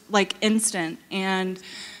just like instant, and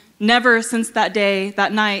never since that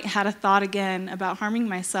night, had a thought again about harming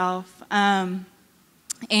myself.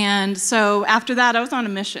 And so after that, I was on a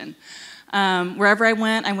mission. Wherever I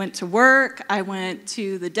went to work, I went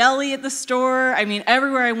to the deli at the store.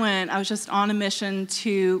 Everywhere I went, I was just on a mission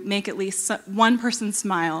to make at least one person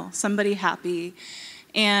smile, somebody happy,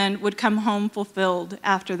 and would come home fulfilled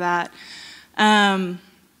after that.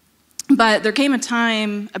 But there came a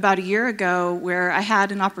time about a year ago where I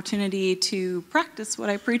had an opportunity to practice what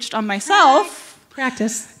I preached on myself.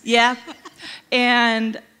 Practice. Yeah.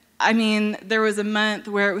 And there was a month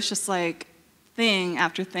where it was just like thing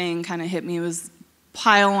after thing kind of hit me. It was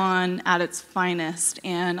pile on at its finest.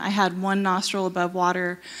 And I had one nostril above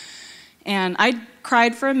water. And I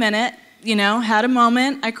cried for a minute, had a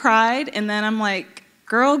moment. I cried. And then I'm like,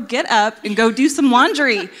 girl, get up and go do some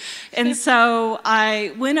laundry. And so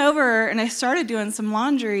I went over and I started doing some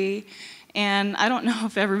laundry. And I don't know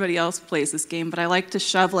if everybody else plays this game, but I like to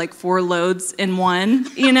shove like 4 loads in one,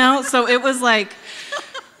 So it was like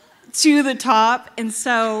to the top. And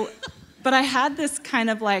so, but I had this kind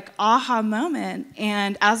of like aha moment.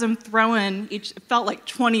 And as I'm throwing it felt like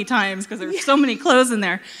 20 times because there were so many clothes in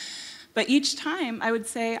there. But each time I would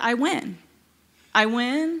say, I win. I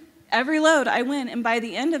win. Every load, I win. And by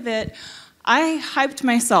the end of it, I hyped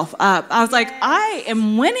myself up. I was like, I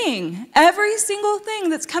am winning. Every single thing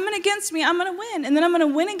that's coming against me, I'm going to win. And then I'm going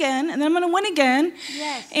to win again. And then I'm going to win again.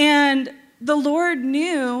 Yes. And the Lord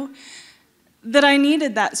knew that I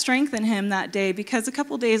needed that strength in him that day, because a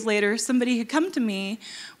couple days later, somebody had come to me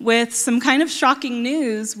with some kind of shocking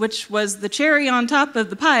news, which was the cherry on top of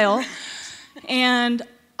the pile. And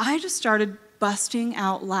I just started busting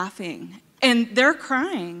out laughing. And they're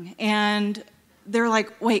crying. And they're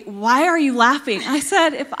like, wait, why are you laughing? I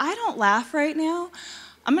said, if I don't laugh right now,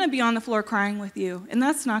 I'm going to be on the floor crying with you. And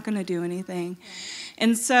that's not going to do anything.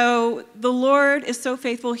 And so the Lord is so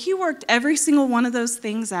faithful. He worked every single one of those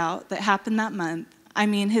things out that happened that month. I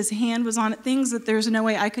mean, his hand was on it, things that there's no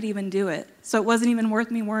way I could even do it. So it wasn't even worth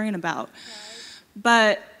me worrying about.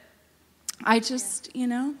 But I just, you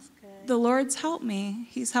know, the Lord's helped me.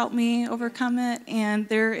 He's helped me overcome it. And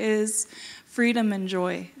there is freedom and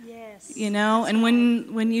joy. Yes. You know, and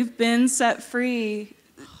when you've been set free,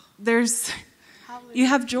 you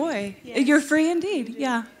have joy. Yes. You're free indeed.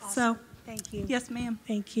 Yeah. So Thank you. yes, ma'am.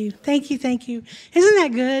 Thank you. Thank you. Thank you. Isn't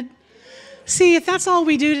that good? See, if that's all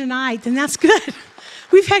we do tonight, then that's good.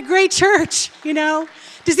 We've had great church, you know.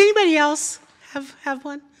 Does anybody else have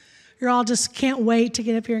one? You're all just can't wait to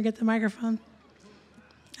get up here and get the microphone.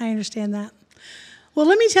 I understand that. Well,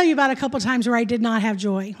 let me tell you about a couple times where I did not have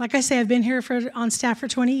joy. Like I say, I've been here on staff for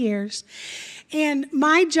 20 years. And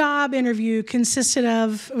my job interview consisted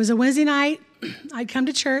of, it was a Wednesday night. I'd come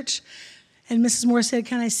to church, and Mrs. Moore said,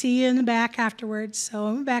 "Can I see you in the back afterwards?" So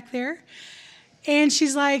I went back there. And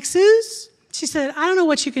she's like, "Suze," she said, "I don't know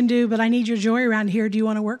what you can do, but I need your joy around here. Do you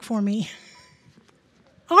want to work for me?"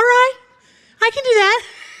 All right, I can do that.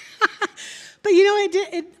 But you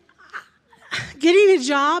know, getting a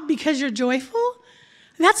job because you're joyful,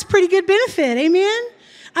 that's a pretty good benefit, amen?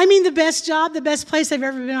 I mean, the best job, the best place I've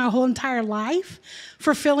ever been in my whole entire life,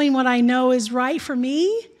 fulfilling what I know is right for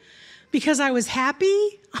me because I was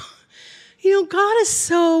happy. You know, God is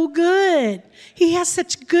so good. He has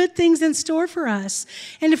such good things in store for us.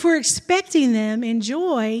 And if we're expecting them in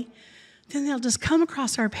joy, then they'll just come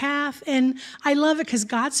across our path. And I love it because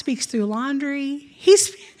God speaks through laundry.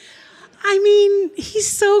 He's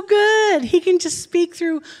so good. He can just speak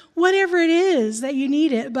through whatever it is that you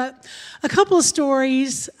need it. But a couple of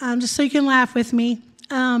stories, just so you can laugh with me.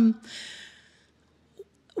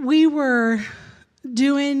 We were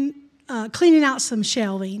cleaning out some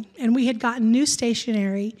shelving, and we had gotten new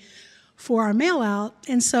stationery for our mail out.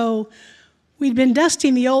 And so we'd been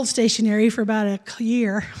dusting the old stationery for about a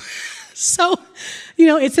year. So, you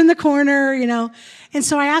know, it's in the corner, you know. And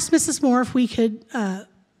so I asked Mrs. Moore if we could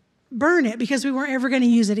burn it because we weren't ever going to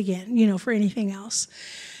use it again, you know, for anything else.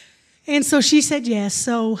 And so she said yes.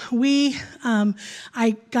 So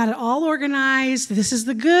I got it all organized. This is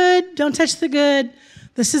the good, don't touch the good.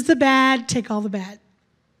 This is the bad, take all the bad.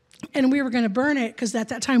 And we were going to burn it because at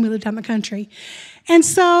that time we lived out in the country. And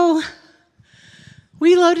so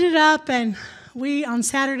we loaded it up, and on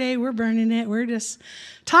Saturday, we're burning it. We're just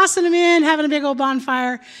tossing them in, having a big old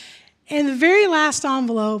bonfire. And the very last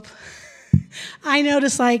envelope, I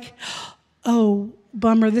noticed like, oh,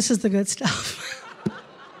 bummer, this is the good stuff.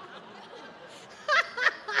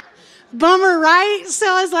 Bummer, right? So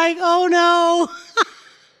I was like, oh no,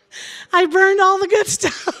 I burned all the good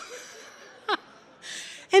stuff.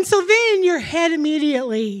 And so then in your head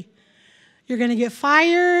immediately, you're going to get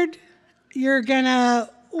fired. You're going to,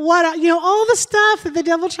 all the stuff that the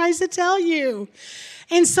devil tries to tell you.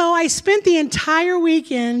 And so I spent the entire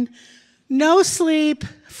weekend, no sleep,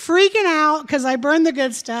 freaking out because I burned the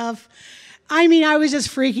good stuff. I mean, I was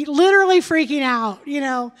just literally freaking out, you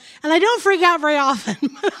know. And I don't freak out very often,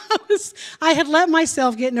 but I had let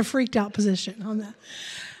myself get in a freaked out position on that.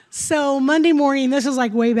 So Monday morning, this was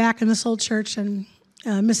like way back in this old church, and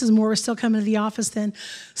Mrs. Moore was still coming to the office then.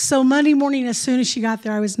 So Monday morning, as soon as she got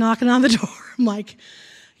there, I was knocking on the door. I'm like,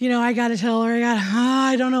 you know, I got to tell her.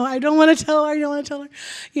 I don't know. I don't want to tell her.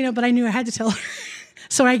 You know, but I knew I had to tell her.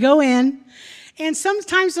 So I go in. And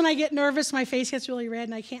sometimes when I get nervous, my face gets really red,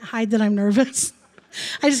 and I can't hide that I'm nervous.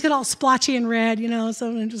 I just get all splotchy and red, you know, so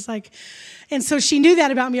I'm just like, and so she knew that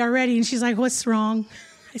about me already, and she's like, "What's wrong?"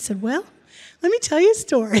 I said, "Well, let me tell you a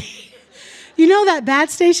story. You know that bad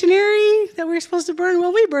stationery that we were supposed to burn?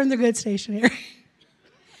 Well, we burned the good stationery."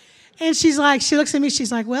 And she looks at me,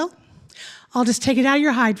 she's like, "Well, I'll just take it out of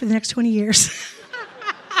your hide for the next 20 years.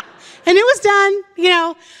 And it was done, you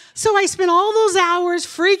know. So I spent all those hours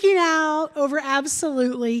freaking out over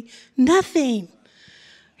absolutely nothing.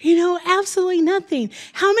 You know, absolutely nothing.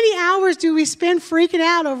 How many hours do we spend freaking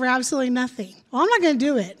out over absolutely nothing? Well, I'm not going to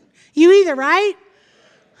do it. You either, right?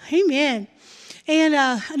 Amen.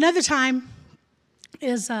 And another time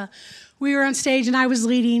is we were on stage, and I was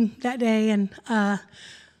leading that day, and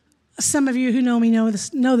some of you who know me know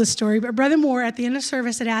the story, but Brother Moore at the end of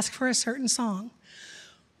service had asked for a certain song.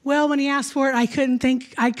 Well, when he asked for it, I couldn't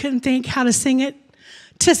think how to sing it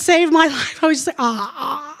to save my life. I was just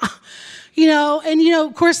like, you know, and you know,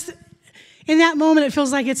 of course, in that moment, it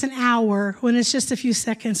feels like it's an hour when it's just a few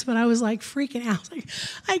seconds. But I was like freaking out, and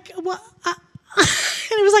it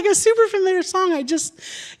was like a super familiar song. I just,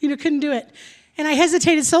 you know, couldn't do it, and I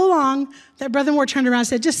hesitated so long that Brother Moore turned around and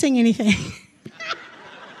said, "Just sing anything."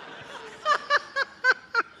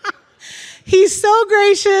 He's so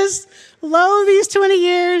gracious. Lo, these 20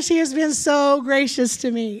 years, he has been so gracious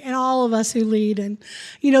to me and all of us who lead. And,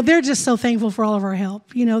 you know, they're just so thankful for all of our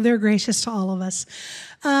help. You know, they're gracious to all of us.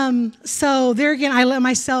 So there again, I let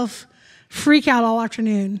myself freak out all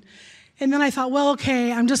afternoon. And then I thought, well,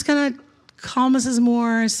 okay, I'm just going to call Mrs.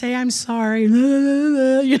 Moore and say I'm sorry,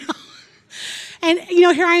 you know. And,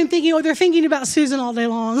 here I am thinking, they're thinking about Susan all day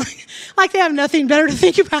long. Like they have nothing better to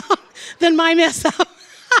think about than my mess up.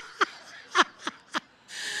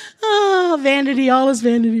 Oh, vanity, all is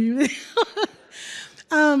vanity.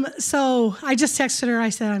 So I just texted her. I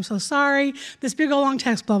said, I'm so sorry. This big old long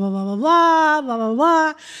text, blah, blah, blah, blah, blah, blah,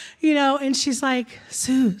 blah, blah. And she's like,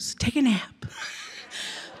 Suze, take a nap.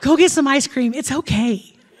 Go get some ice cream. It's okay.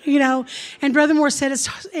 And Brother Moore said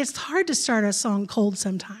it's hard to start a song cold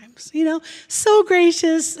sometimes, so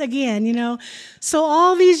gracious again, So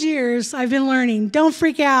all these years I've been learning, don't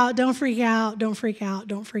freak out, don't freak out, don't freak out,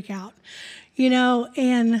 don't freak out,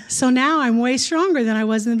 and so now I'm way stronger than I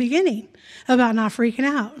was in the beginning about not freaking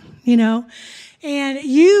out, and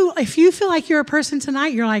if you feel like you're a person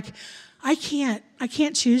tonight, you're like, I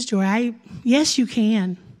can't choose joy. Yes, you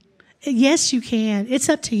can. Yes, you can. It's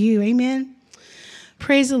up to you. Amen.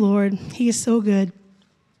 Praise the Lord. He is so good.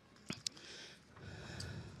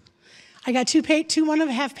 I got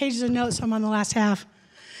 1.5 pages of notes, so I'm on the last half.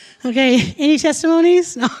 Okay, any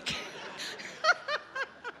testimonies? No, okay.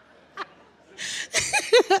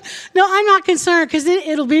 No, I'm not concerned because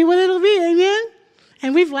it'll be what it'll be, amen?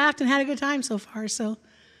 And we've laughed and had a good time so far, so.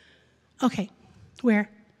 Okay, where?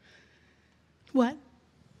 What?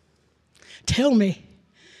 Tell me.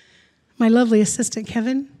 My lovely assistant,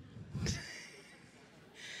 Kevin.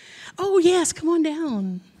 Oh, yes, come on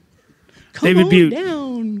down. David Butte.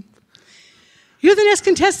 Down. You're the next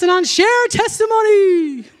contestant on Share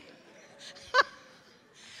Testimony.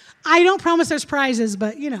 I don't promise there's prizes,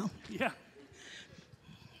 but, Yeah.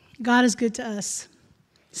 God is good to us.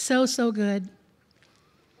 So, so good. You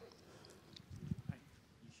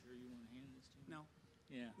sure you want to hand this to me? No.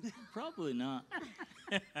 Yeah, probably not.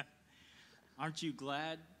 Aren't you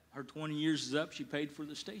glad her 20 years is up? She paid for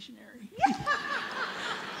the stationery.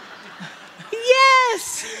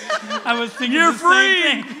 Yes! I was thinking You're the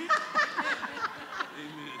same free.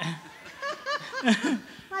 thing.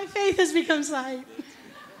 My faith has become sight.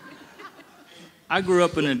 I grew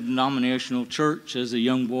up in a denominational church as a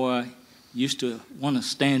young boy. I used to want to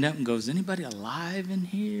stand up and go, is anybody alive in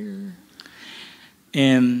here?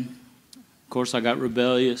 And, of course, I got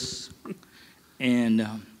rebellious. And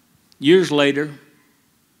years later,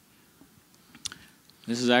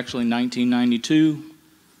 this is actually 1992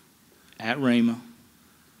 at Rhema.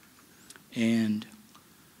 And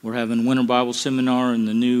we're having Winter Bible Seminar in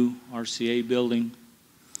the new RCA building.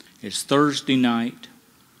 It's Thursday night.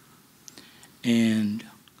 And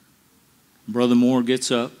Brother Moore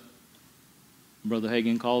gets up. Brother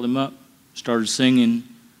Hagin called him up, started singing,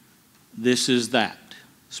 This Is That,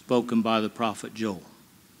 spoken by the prophet Joel.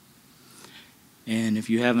 And if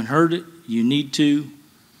you haven't heard it, you need to,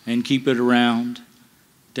 and keep it around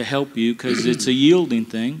to help you, because it's a yielding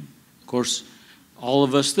thing. Of course, all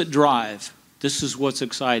of us that drive, this is what's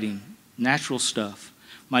exciting, natural stuff.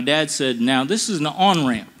 My dad said, now this is an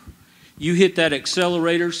on-ramp. You hit that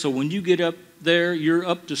accelerator, so when you get up there, you're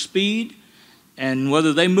up to speed, and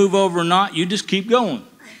whether they move over or not, you just keep going.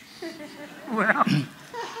 Well,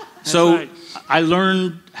 so right. I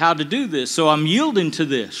learned how to do this. So I'm yielding to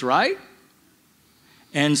this, right?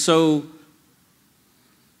 And so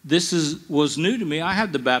this was new to me. I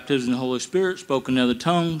had the baptism of the Holy Spirit, spoken in other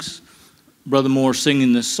tongues, Brother Moore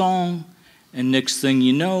singing this song, and next thing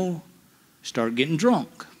you know, start getting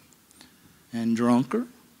drunk. And drunker,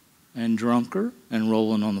 and drunker, and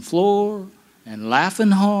rolling on the floor, and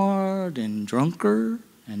laughing hard, and drunker,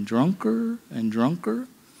 and drunker, and drunker.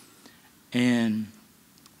 And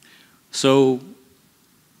so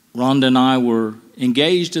Rhonda and I were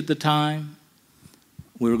engaged at the time.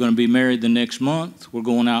 We were going to be married the next month. We're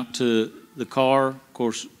going out to the car. Of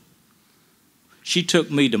course, she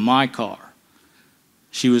took me to my car.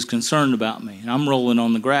 She was concerned about me. And I'm rolling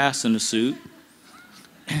on the grass in a suit.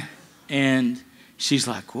 And she's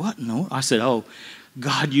like, what? No. I said, oh,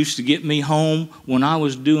 God used to get me home when I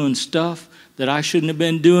was doing stuff that I shouldn't have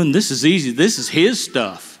been doing. This is easy. This is his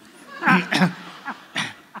stuff.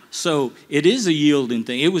 So it is a yielding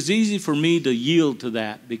thing. It was easy for me to yield to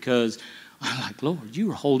that because I'm like, Lord, you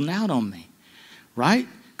were holding out on me, right?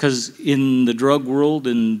 Because in the drug world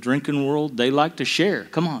and drinking world, they like to share.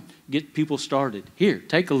 Come on, get people started. Here,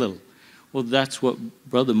 take a little. Well, that's what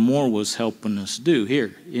Brother Moore was helping us do.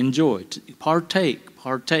 Here, enjoy. Partake,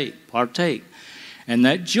 partake, partake. And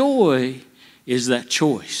that joy is that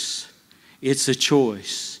choice. It's a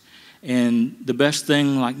choice. And the best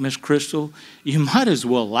thing, like Miss Crystal, you might as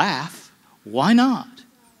well laugh. Why not?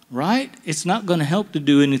 Right? It's not going to help to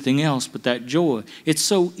do anything else but that joy. It's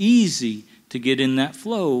so easy to get in that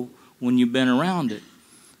flow when you've been around it,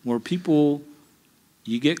 where people,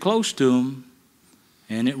 you get close to them,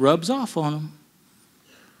 and it rubs off on them.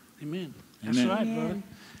 Amen. That's Amen. right, brother.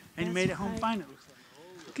 And you made it home fine, it looks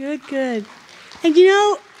like. Good, good. And you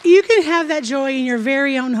know, you can have that joy in your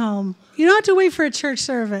very own home. You don't have to wait for a church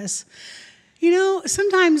service. You know,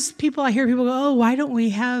 sometimes I hear people go, oh, why don't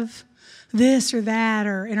we have this or that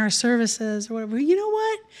or in our services or whatever. You know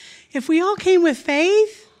what? If we all came with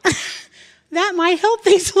faith, that might help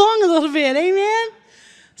things along a little bit. Amen?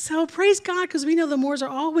 So praise God, because we know the Moores are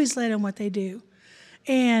always led in what they do.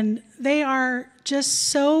 And they are just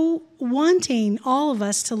so wanting all of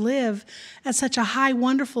us to live at such a high,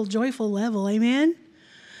 wonderful, joyful level. Amen?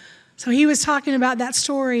 So he was talking about that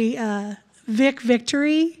story,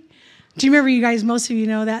 Victory. Do you remember, you guys, most of you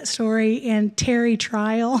know that story, and Terry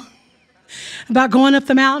Trial? About going up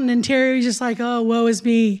the mountain, and Terry was just like, oh, woe is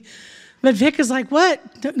me. But Vic is like,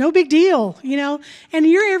 what? No big deal, you know? And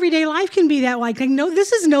your everyday life can be that like, no,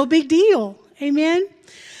 this is no big deal. Amen?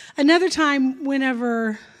 Another time,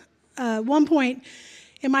 whenever, one point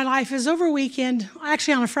in my life, it was over a weekend,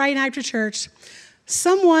 actually on a Friday night after church,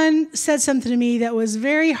 someone said something to me that was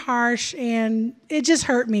very harsh, and it just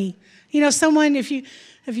hurt me. You know, someone, if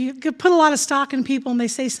you could put a lot of stock in people and they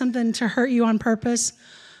say something to hurt you on purpose,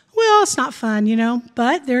 well, it's not fun, you know,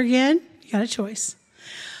 but there again, you got a choice.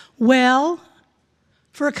 Well,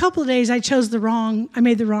 for a couple of days, I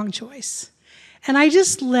made the wrong choice. And I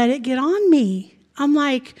just let it get on me. I'm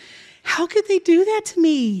like, how could they do that to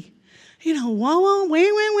me? You know, wah,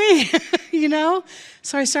 wait, you know?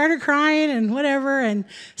 So I started crying and whatever, and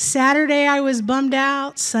Saturday I was bummed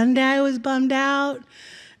out, Sunday I was bummed out,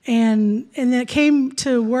 and then it came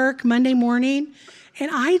to work Monday morning,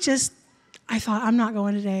 and I thought, I'm not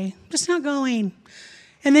going today. I'm just not going.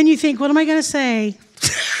 And then you think, what am I going to say?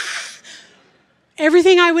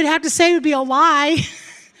 Everything I would have to say would be a lie.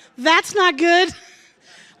 That's not good.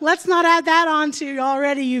 Let's not add that on to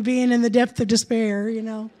already you being in the depth of despair, you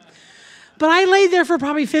know. But I laid there for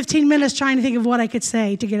probably 15 minutes trying to think of what I could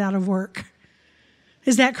say to get out of work.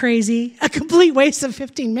 Is that crazy? A complete waste of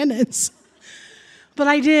 15 minutes. But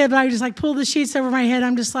I did. But I just like pulled the sheets over my head.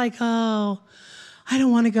 I'm just like, oh, I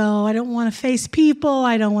don't want to go. I don't want to face people.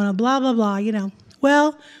 I don't want to blah, blah, blah, you know.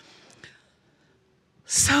 Well,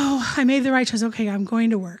 so I made the right choice. Okay, I'm going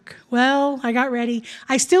to work. Well, I got ready.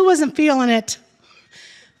 I still wasn't feeling it.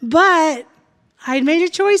 But I had made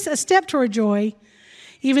a step toward joy,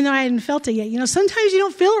 even though I hadn't felt it yet. You know, sometimes you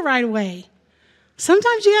don't feel it right away.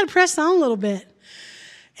 Sometimes you got to press on a little bit.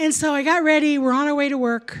 And so I got ready. We're on our way to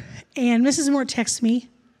work. And Mrs. Moore texts me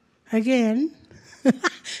again.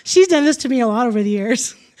 She's done this to me a lot over the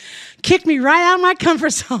years. Kicked me right out of my comfort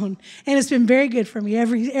zone. And it's been very good for me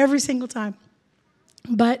every single time.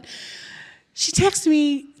 But she texted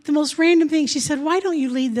me the most random thing. She said, why don't you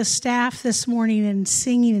lead the staff this morning in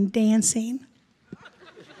singing and dancing?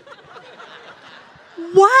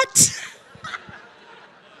 What?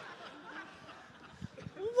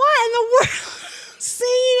 What in the world?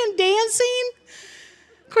 Singing and dancing?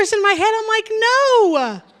 Of course, in my head, I'm like,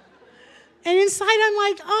 no. And inside, I'm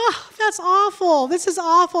like, oh, that's awful. This is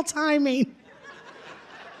awful timing.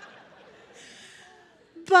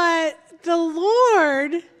 But the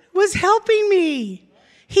Lord was helping me.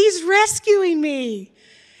 He's rescuing me.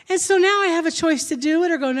 And so now I have a choice to do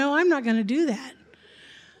it or go, no, I'm not going to do that.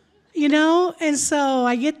 You know? And so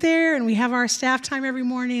I get there and we have our staff time every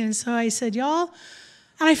morning. And so I said, y'all,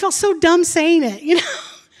 and I felt so dumb saying it, you know?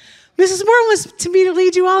 Mrs. Moore wants to me to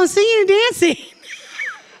lead you all in singing and dancing.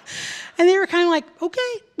 And they were kind of like, okay.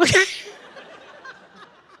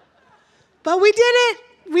 But we did it.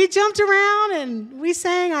 We jumped around and we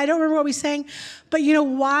sang. I don't remember what we sang. But, you know,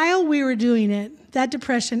 while we were doing it, that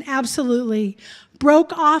depression absolutely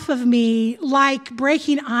broke off of me like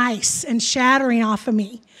breaking ice and shattering off of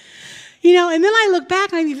me. You know, and then I look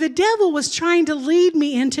back and I think the devil was trying to lead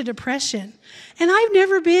me into depression. And I've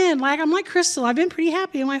never been, I'm like Crystal. I've been pretty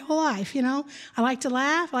happy in my whole life, you know. I like to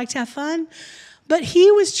laugh. I like to have fun. But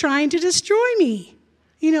he was trying to destroy me,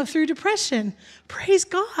 you know, through depression. Praise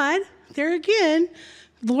God. There again,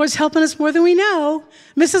 the Lord's helping us more than we know.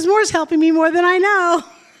 Mrs. Moore's helping me more than I know.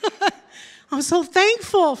 I'm so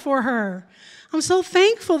thankful for her. I'm so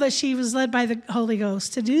thankful that she was led by the Holy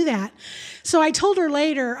Ghost to do that. So I told her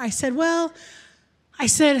later, I said,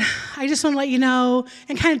 I just want to let you know,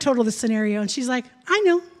 and kind of told her the scenario. And she's like, I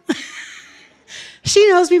know. She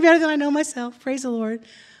knows me better than I know myself. Praise the Lord.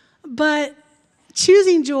 But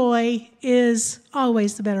choosing joy is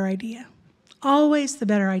always the better idea. Always the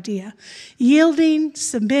better idea. Yielding,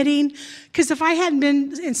 submitting. Because if I hadn't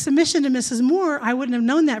been in submission to Mrs. Moore, I wouldn't have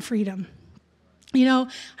known that freedom. You know,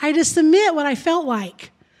 I had to submit what I felt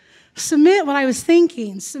like. Submit what I was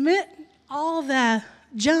thinking. Submit all the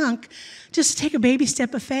junk just to take a baby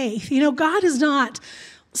step of faith. You know, God is not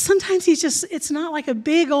sometimes it's not like a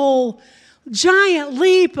big old giant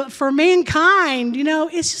leap for mankind,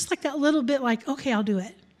 it's just like that little bit like, okay, I'll do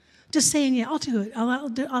it. Just saying, yeah, I'll do it.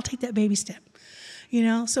 I'll take that baby step,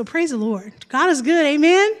 so praise the Lord. God is good,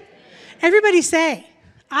 amen? Everybody say,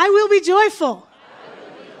 I will be joyful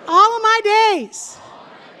all of my days.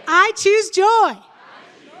 I choose joy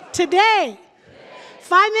today,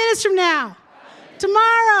 5 minutes from now,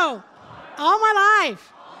 tomorrow, all my life.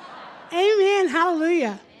 Amen.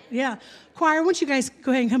 Hallelujah. Yeah. Choir, why don't you guys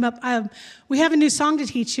go ahead and come up? We have a new song to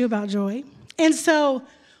teach you about joy. And so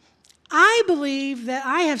I believe that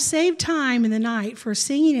I have saved time in the night for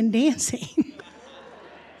singing and dancing.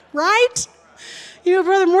 Right?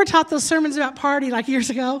 Brother Moore taught those sermons about party like years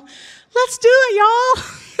ago. Let's do it, y'all.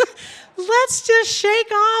 Let's just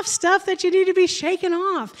shake off stuff that you need to be shaken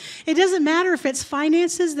off. It doesn't matter if it's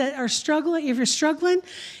finances that are struggling, if you're struggling,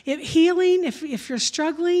 healing, if you're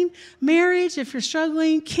struggling, marriage, if you're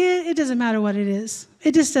struggling, kid, it doesn't matter what it is.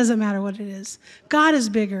 It just doesn't matter what it is. God is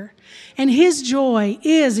bigger, and his joy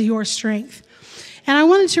is your strength. And I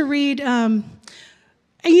wanted to read, a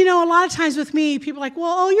lot of times with me, people are like,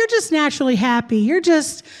 well, you're just naturally happy. You're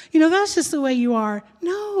just, that's just the way you are.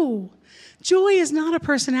 No. Joy is not a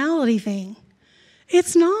personality thing.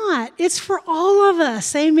 It's not. It's for all of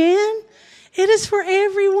us. Amen? It is for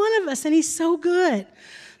every one of us, and he's so good.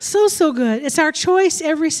 So good. It's our choice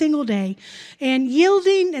every single day, and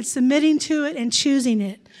yielding and submitting to it and choosing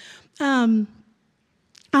it. I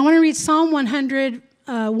want to read Psalm 100,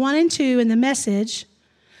 1 and 2 in the Message.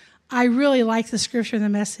 I really like the scripture in the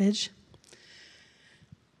Message.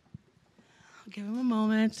 I'll give him a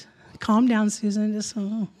moment. Calm down, Susan. Just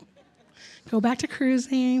go back to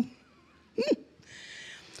cruising.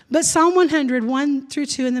 But Psalm 100, 1 through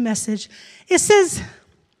 2 in the Message, it says,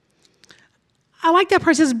 I like that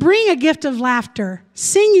part. It says, bring a gift of laughter.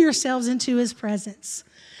 Sing yourselves into his presence.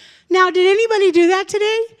 Now, did anybody do that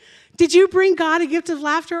today? Did you bring God a gift of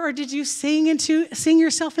laughter, or did you sing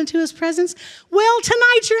yourself into his presence? Well,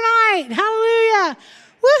 tonight's your night. Hallelujah.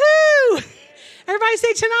 Woohoo. Everybody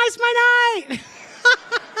say, tonight's my night.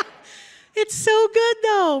 It's so good,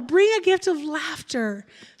 though. Bring a gift of laughter,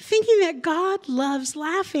 thinking that God loves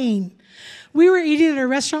laughing. We were eating at a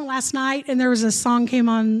restaurant last night, and there was a song came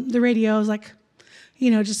on the radio. It was like,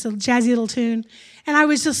 just a jazzy little tune. And I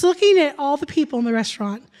was just looking at all the people in the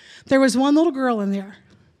restaurant. There was one little girl in there,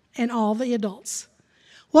 and all the adults.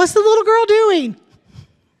 What's the little girl doing?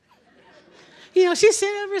 She's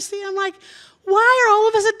sitting over a seat. I'm like, why are all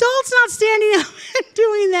of us adults not standing up and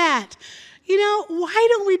doing that? Why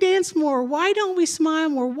don't we dance more? Why don't we smile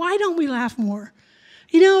more? Why don't we laugh more?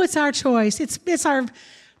 It's our choice. It's our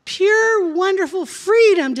pure, wonderful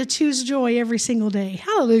freedom to choose joy every single day.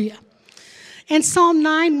 Hallelujah. And Psalm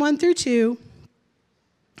 9, 1 through 2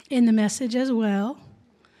 in the Message as well.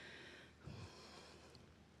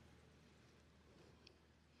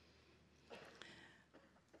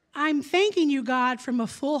 I'm thanking you, God, from a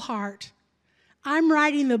full heart. I'm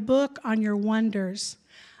writing the book on your wonders.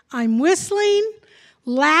 I'm whistling,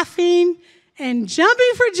 laughing, and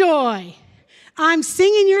jumping for joy. I'm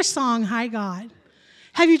singing your song, Hi God.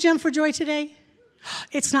 Have you jumped for joy today?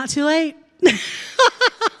 It's not too late.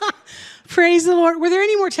 Praise the Lord. Were there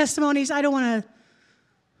any more testimonies? I don't want to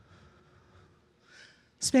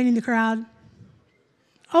spin in the crowd.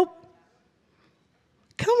 Oh,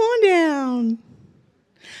 come on down.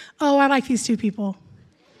 Oh, I like these two people.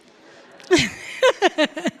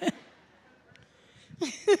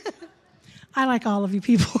 I like all of you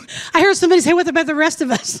people. I heard somebody say, what about the rest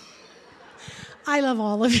of us? I love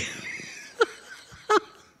all of you.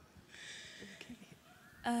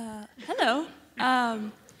 Hello.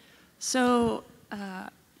 I'm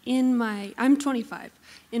 25.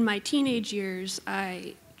 In my teenage years,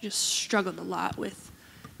 I just struggled a lot with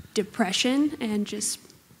depression and just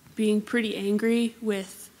being pretty angry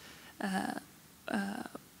with,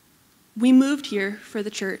 we moved here for the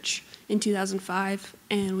church in 2005,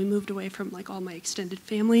 and we moved away from all my extended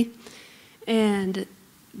family, and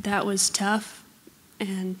that was tough.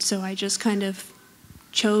 And so I just kind of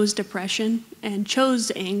chose depression and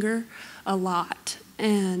chose anger a lot.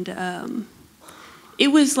 And it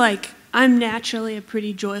was I'm naturally a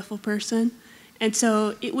pretty joyful person, and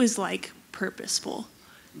so it was purposeful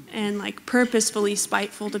and purposefully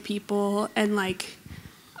spiteful to people, and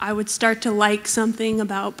I would start to like something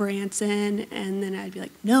about Branson, and then I'd be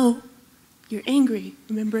like, no, you're angry,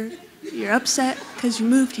 remember? You're upset because you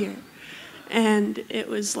moved here. And it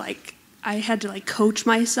was I had to coach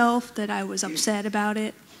myself that I was upset about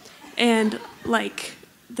it. And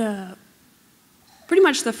pretty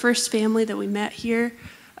much the first family that we met here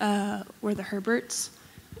were the Herberts,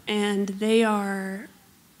 and they are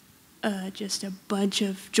just a bunch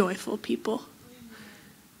of joyful people.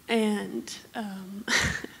 And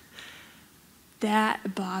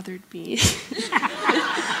that bothered me.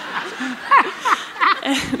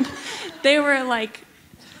 And they were like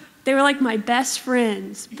my best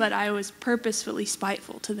friends, but I was purposefully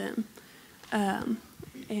spiteful to them.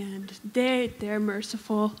 And they're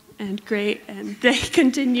merciful and great, and they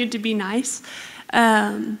continued to be nice.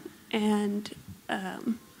 Kind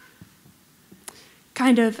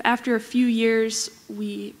of after a few years,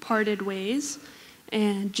 we parted ways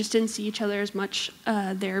and just didn't see each other as much.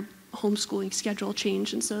 Their homeschooling schedule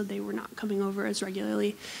changed, and so they were not coming over as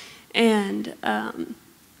regularly. And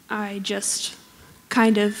I just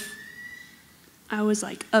I was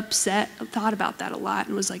like upset. I thought about that a lot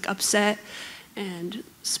and was like upset and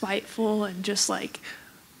spiteful and just like,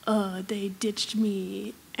 they ditched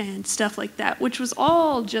me and stuff like that, which was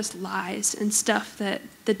all just lies and stuff that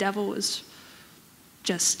the devil was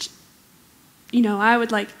just, I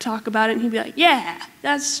would like talk about it and he'd be like, yeah,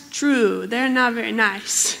 that's true. They're not very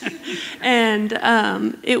nice. And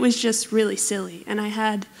it was just really silly. And I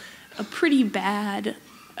had a pretty bad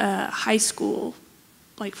high school,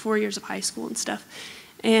 like 4 years of high school and stuff.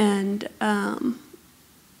 And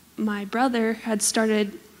my brother had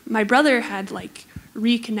like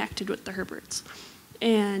reconnected with the Herberts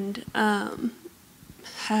and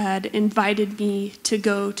had invited me to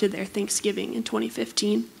go to their Thanksgiving in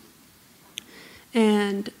 2015.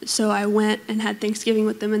 And so I went and had Thanksgiving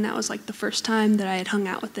with them, and that was like the first time that I had hung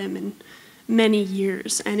out with them in many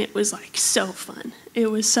years, and it was like so fun.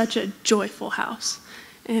 It was such a joyful house.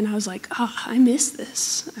 And I was like, I miss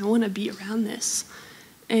this. I want to be around this.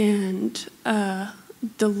 And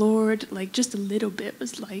the Lord, like just a little bit,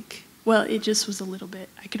 was like, well, it just was a little bit.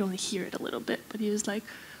 I could only hear it a little bit, but he was like,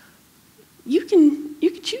 you can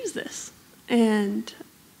choose this. And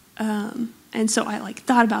so I like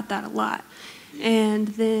thought about that a lot. And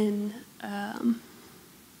then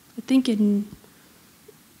I think in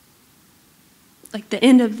like the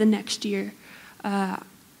end of the next year,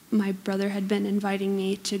 my brother had been inviting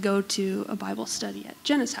me to go to a Bible study at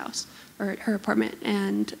Jenna's house or at her apartment,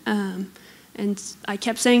 and I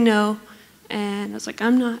kept saying no, and I was like,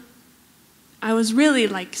 I'm not. I was really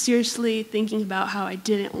like seriously thinking about how I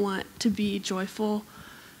didn't want to be joyful,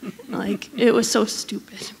 like it was so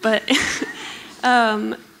stupid, but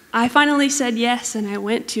I finally said yes, and I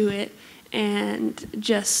went to it, and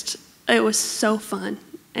just it was so fun.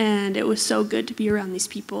 And it was so good to be around these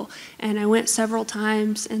people. And I went several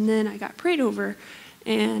times, and then I got prayed over,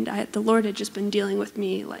 and the Lord had just been dealing with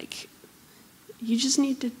me, like, you just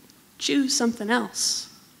need to choose something else,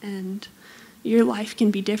 and your life can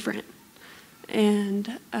be different.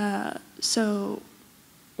 And so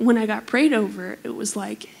when I got prayed over, it was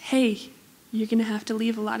like, hey, you're going to have to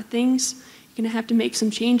leave a lot of things. You're going to have to make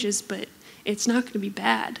some changes, but it's not going to be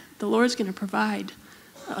bad. The Lord's going to provide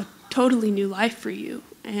a totally new life for you,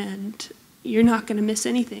 and you're not going to miss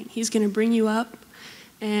anything. He's going to bring you up,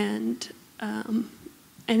 and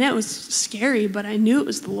that was scary, but I knew it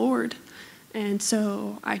was the Lord, and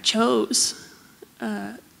so I chose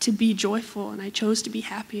to be joyful, and I chose to be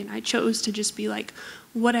happy, and I chose to just be like,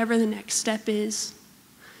 whatever the next step is,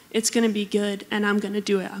 it's going to be good, and I'm going to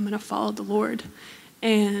do it. I'm going to follow the Lord.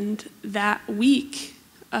 And that week,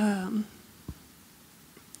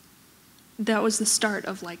 that was the start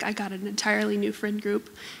of like, I got an entirely new friend group,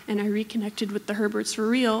 and I reconnected with the Herberts for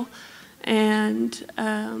real. And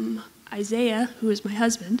Isaiah, who is my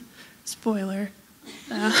husband, spoiler,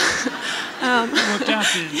 Worked out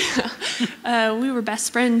then. we were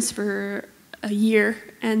best friends for a year,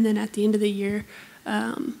 and then at the end of the year,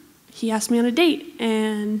 he asked me on a date,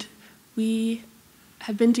 and we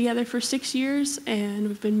have been together for 6 years, and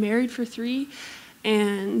we've been married for 3.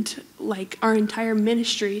 And like our entire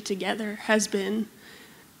ministry together has been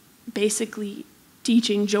basically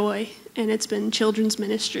teaching joy, and it's been children's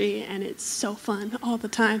ministry, and it's so fun all the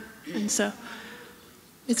time. And so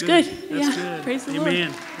it's good. That's yeah. good. Praise the Lord.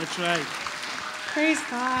 Amen. That's right. Praise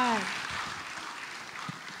God.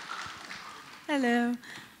 Hello.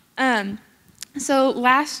 So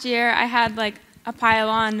last year I had like a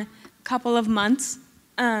pile-on couple of months,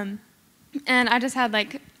 and I just had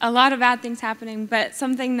like a lot of bad things happening, but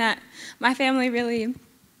something that my family really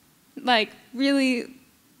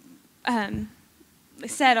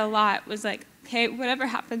said a lot was like, hey, whatever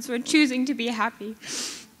happens, we're choosing to be happy.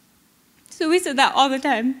 So we said that all the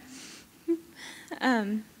time.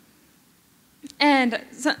 And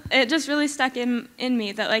so it just really stuck in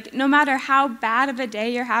me that like no matter how bad of a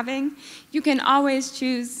day you're having, you can always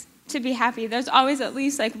choose to be happy. There's always at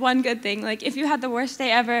least like one good thing. Like if you had the worst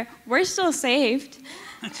day ever, we're still saved.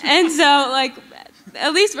 And so like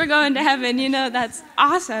at least we're going to heaven, you know, that's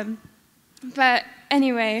awesome. But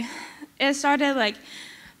anyway, it started like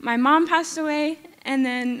my mom passed away, and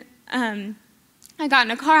then I got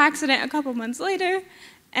in a car accident a couple months later,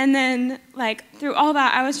 and then like through all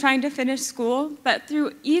that I was trying to finish school, but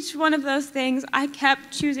through each one of those things I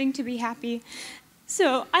kept choosing to be happy.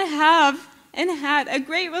 So I have and had a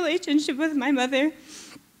great relationship with my mother,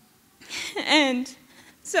 and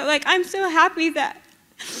so like I'm so happy that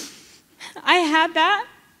I had that.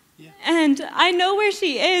 And I know where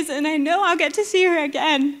she is, and I know I'll get to see her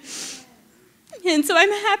again. And so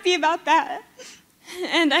I'm happy about that.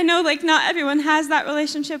 And I know like not everyone has that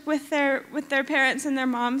relationship with their parents and their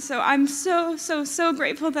moms, so I'm so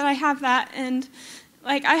grateful that I have that. And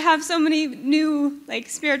like I have so many new like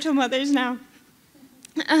spiritual mothers now.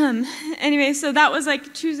 Anyway, so that was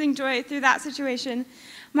like choosing joy through that situation.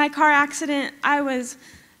 My car accident, I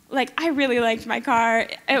really liked my car.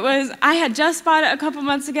 I had just bought it a couple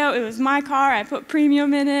months ago. It was my car. I put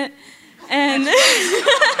premium in it. And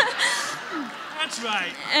That's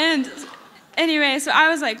right. And anyway, so I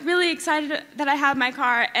was like really excited that I had my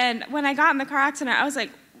car. And when I got in the car accident, I was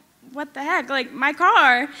like, what the heck? Like my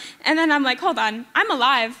car. And then I'm like, hold on, I'm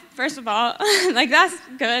alive, first of all. Like that's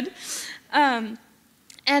good.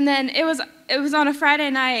 And then it was on a Friday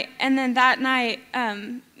night, and then that night,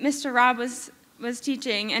 Mr. Rob was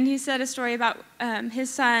teaching, and he said a story about his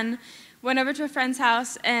son went over to a friend's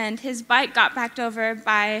house, and his bike got backed over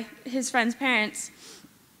by his friend's parents.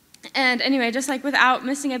 And anyway, just like without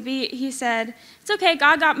missing a beat, he said, it's okay,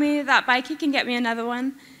 God got me that bike, he can get me another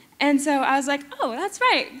one. And so I was like, oh, that's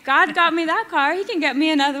right, God got me that car, he can get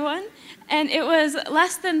me another one. And it was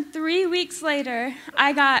less than 3 weeks later,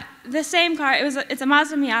 I got the same car. It's a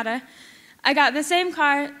Mazda Miata. I got the same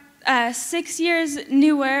car, 6 years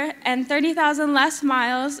newer and 30,000 less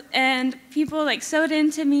miles, and people like sewed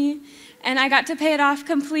into me, and I got to pay it off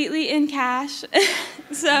completely in cash.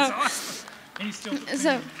 So, that's awesome. And you still put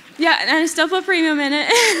premium. Yeah, and I still put premium in it.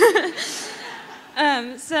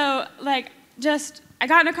 So like I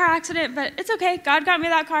got in a car accident, but it's okay. God got me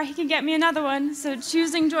that car. He can get me another one. So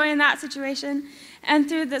choosing joy in that situation. And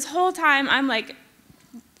through this whole time, I'm like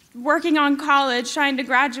working on college, trying to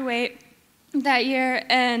graduate that year.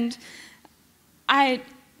 And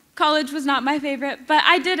college was not my favorite, but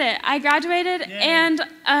I did it. I graduated. Yay. And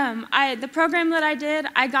the program that I did,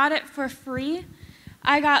 I got it for free.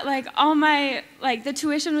 I got like all my, like the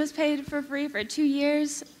tuition was paid for free for 2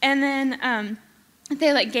 years. And then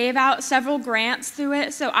they like gave out several grants through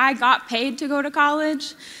it, so I got paid to go to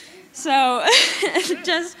college. So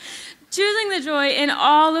just choosing the joy in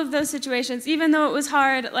all of those situations, even though it was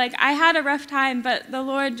hard. Like I had a rough time, but the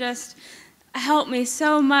Lord just helped me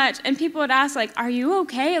so much. And people would ask like, are you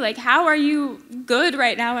okay? Like, how are you good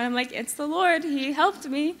right now? And I'm like, it's the Lord, he helped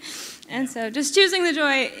me. And so just choosing the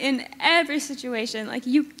joy in every situation, like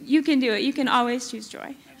you can do it. You can always choose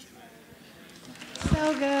joy.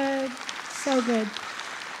 So good. So good.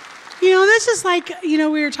 You know, this is like, you know,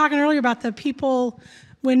 we were talking earlier about the people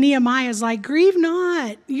when Nehemiah's like, grieve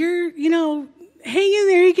not. You're, you know, hang in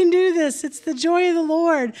there. You can do this. It's the joy of the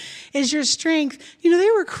Lord is your strength. You know, they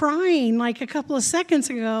were crying like a couple of seconds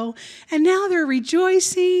ago, and now they're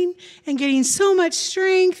rejoicing and getting so much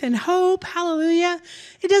strength and hope. Hallelujah.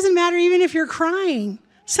 It doesn't matter even if you're crying.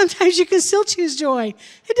 Sometimes you can still choose joy.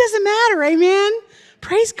 It doesn't matter. Amen.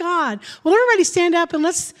 Praise God. Well, everybody stand up and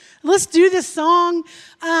let's do this song.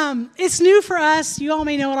 It's new for us. You all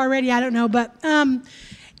may know it already. I don't know, but don't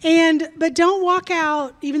walk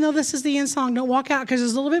out. Even though this is the end song, don't walk out because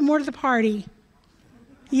there's a little bit more to the party.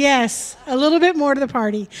 Yes, a little bit more to the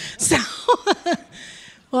party. So,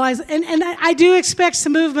 well, I do expect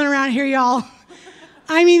some movement around here, y'all.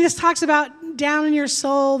 I mean, this talks about down in your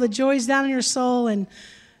soul. The joy's down in your soul, and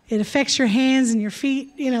it affects your hands and your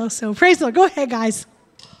feet. You know. So praise the Lord. Go ahead, guys.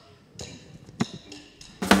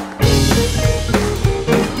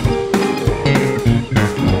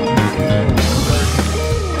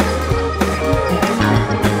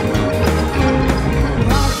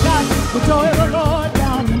 The joy of the Lord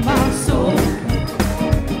down in my soul,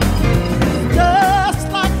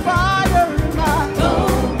 just like fire in my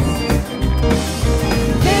bones.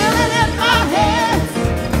 Feel it in my hands,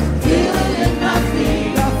 feel it in my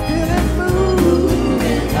feet. I feel it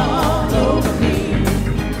moving all over me.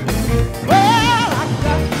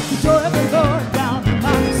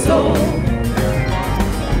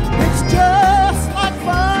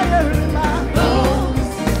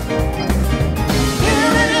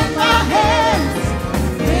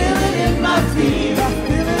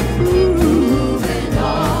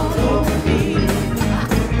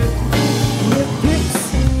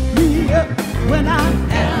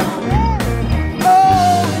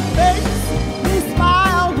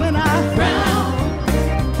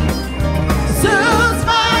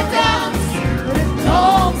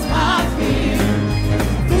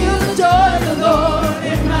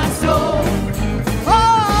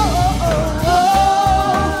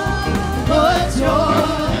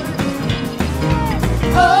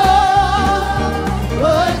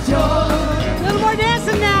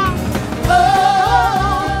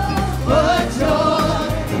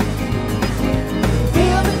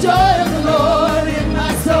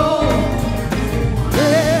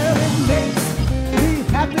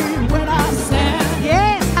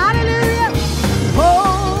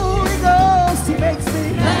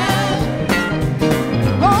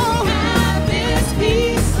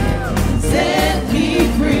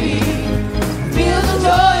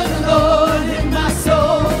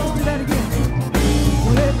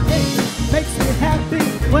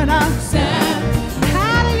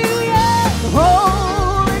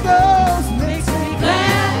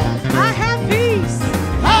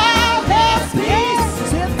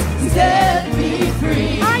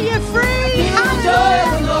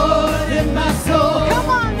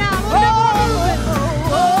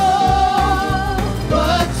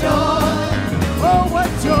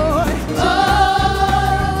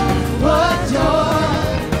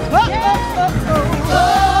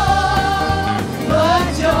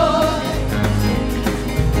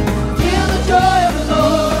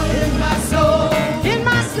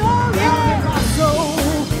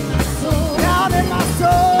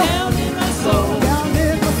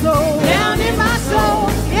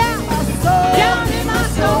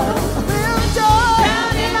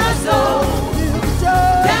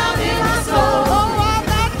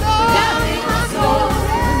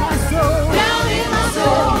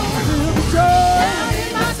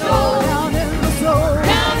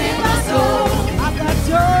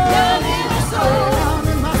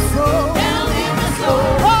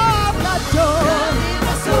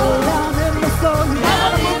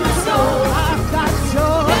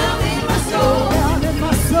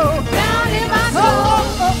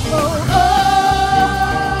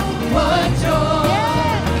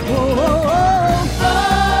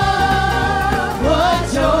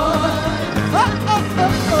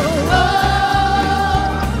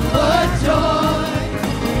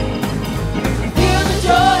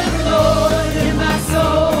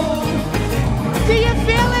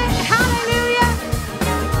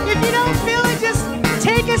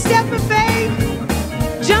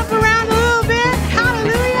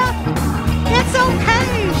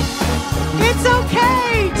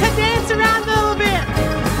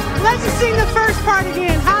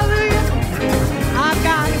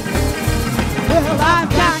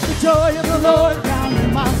 Lord down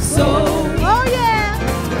in my soul. Oh yeah,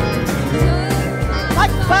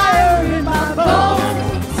 like fire in my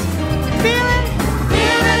bones. Feel it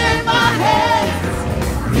in my hands,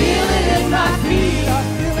 feel it in my feet. I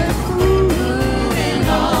feel it moving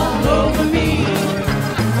all over me.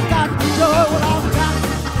 I got the joy, well I've got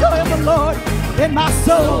the joy of the Lord in my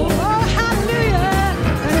soul. Oh hallelujah,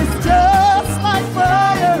 and it's just like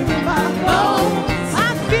fire in my bones. I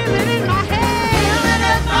feel it in my head, feel it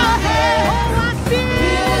in my head. Oh, I feel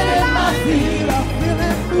it in my feet. I feel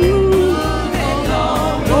it moving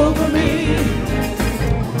all over me.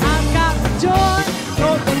 I've got the joy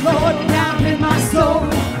of the Lord down in my soul.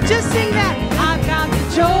 Just sing that. I've got the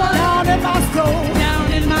joy down in my soul,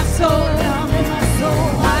 down in my soul, down in my soul.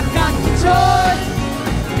 I've got the joy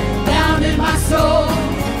down in my soul.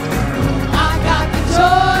 I've got the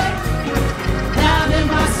joy down in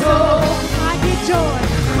my soul. I get joy.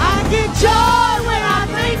 I get joy when I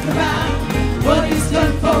think about what He's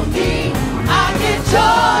done for me. I get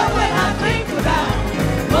joy when I think about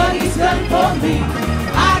what He's done for me.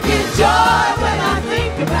 I get joy when I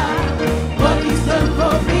think about what He's done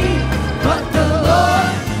for me. What the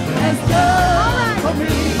Lord has done for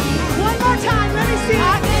me. One more time, let me see.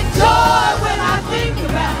 I get joy when I think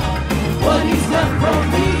about what He's done for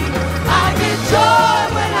me. I get joy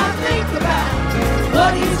when I think about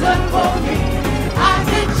what He's done for me. I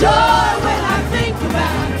get joy when I think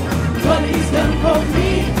about what He's done for me.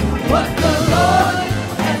 What the Lord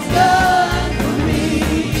has done for me.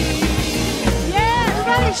 Yeah,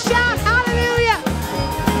 everybody shout hallelujah.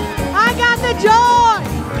 I got the joy.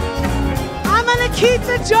 I'm going to keep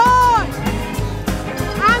the joy.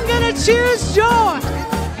 I'm going to choose joy.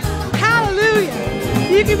 Hallelujah.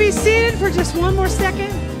 You can be seated for just one more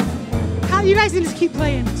second. You guys can just keep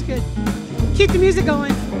playing. It's good. Keep the music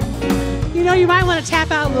going. You know, you might want to tap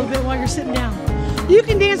out a little bit while you're sitting down. You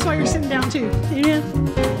can dance while you're sitting down too. Amen.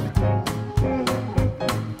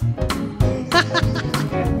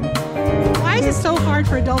 Why is it so hard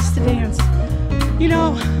for adults to dance? You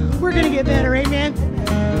know, we're going to get better. Amen.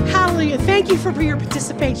 Hallelujah. Thank you for your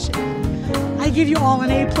participation. I give you all an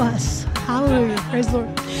A+. Hallelujah. Praise the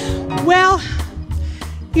Lord. Well,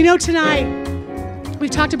 you know, tonight we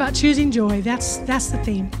talked about choosing joy. That's the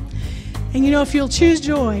theme. And you know, if you'll choose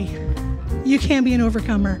joy, you can be an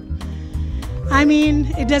overcomer. I mean,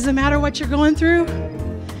 it doesn't matter what you're going through.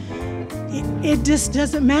 It just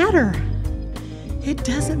doesn't matter. It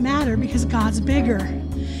doesn't matter because God's bigger.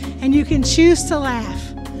 And you can choose to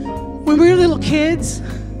laugh. When we were little kids,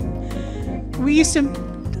 we used to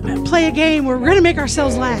play a game where we're going to make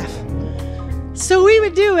ourselves laugh. So we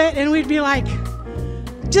would do it and we'd be like,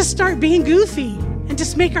 just start being goofy and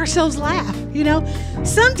just make ourselves laugh, you know?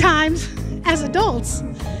 Sometimes, as adults,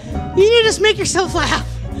 you need to just make yourself laugh.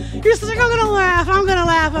 You're just like, I'm going to laugh, I'm going to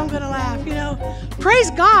laugh, I'm going to laugh, you know? Praise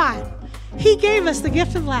God. He gave us the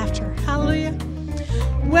gift of laughter. Hallelujah.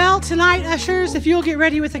 Well, tonight, ushers, if you'll get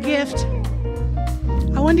ready with a gift,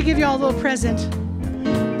 I wanted to give you all a little present,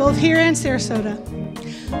 both here and Sarasota.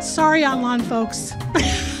 Sorry, online folks.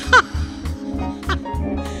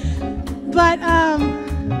 But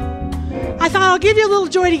I thought I'll give you a little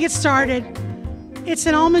joy to get started. It's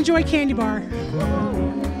an Almond Joy candy bar.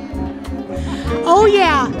 Oh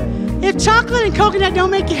yeah, if chocolate and coconut don't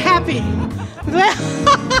make you happy,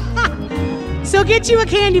 so get you a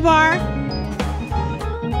candy bar.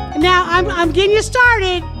 Now I'm getting you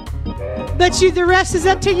started, but the rest is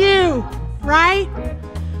up to you, right?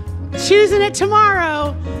 Choosing it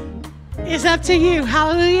tomorrow is up to you.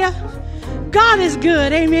 Hallelujah. God is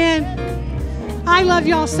good. Amen. I love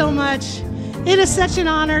y'all so much. It is such an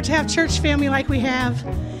honor to have church family like we have.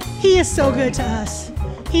 He is so good to us.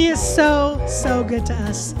 He is so, so good to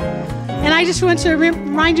us. And I just want to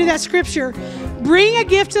remind you that scripture. Bring a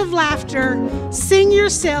gift of laughter. Sing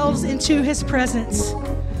yourselves into His presence.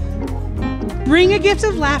 Bring a gift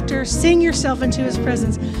of laughter. Sing yourself into His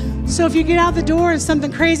presence. So if you get out the door and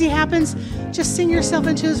something crazy happens, just sing yourself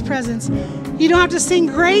into His presence. You don't have to sing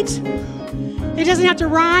great. It doesn't have to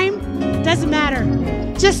rhyme. It doesn't matter.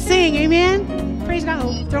 Just sing. Amen. Praise God.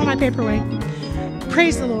 Oh, throw my paper away.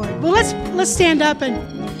 Praise the Lord. Well, let's stand up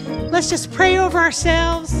and let's just pray over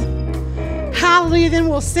ourselves. Hallelujah. Then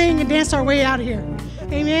we'll sing and dance our way out of here.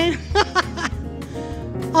 Amen.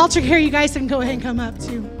 Altar care, you guys can go ahead and come up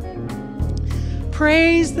too.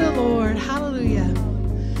 Praise the Lord. Hallelujah.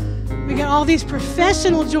 We got all these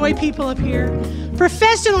professional joy people up here.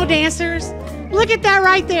 Professional dancers. Look at that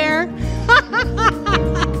right there.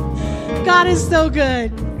 God is so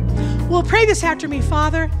good. Well, pray this after me,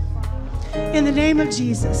 Father. In the name of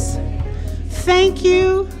Jesus, thank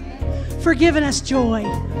you for giving us joy.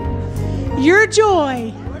 Your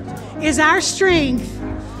joy is our strength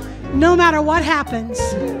no matter what happens.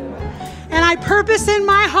 And I purpose in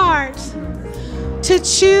my heart to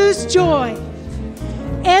choose joy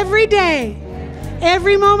every day,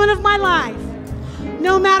 every moment of my life,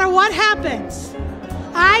 no matter what happens.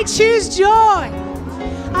 I choose joy.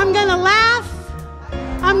 I'm going to laugh.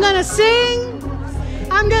 I'm going to sing.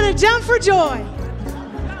 I'm going to jump for joy.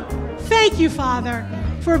 Thank you, Father,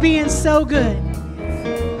 for being so good.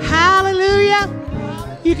 Hallelujah.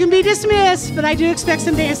 You can be dismissed, but I do expect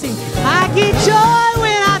some dancing. I get joy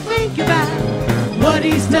when I think about what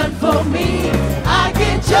he's done for me. I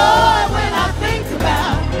get joy when I think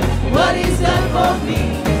about what he's done for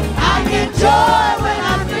me. I get joy when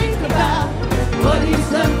I think about what he's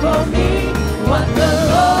done for me. What the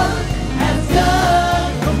Lord has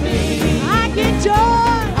done for me. I get joy.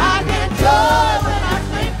 I get joy when I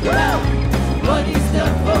think about what he's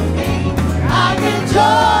done for me. I get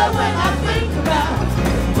joy when I think about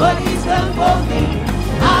what he's done for me.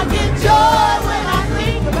 I get joy when I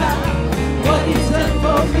think about what he's done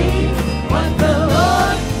for me. What the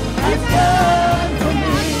Lord has done for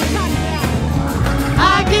me.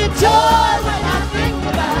 I get joy when I think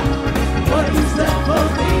about what he's done for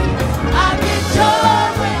me. I get joy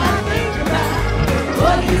when I think about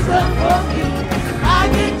what he's done for me.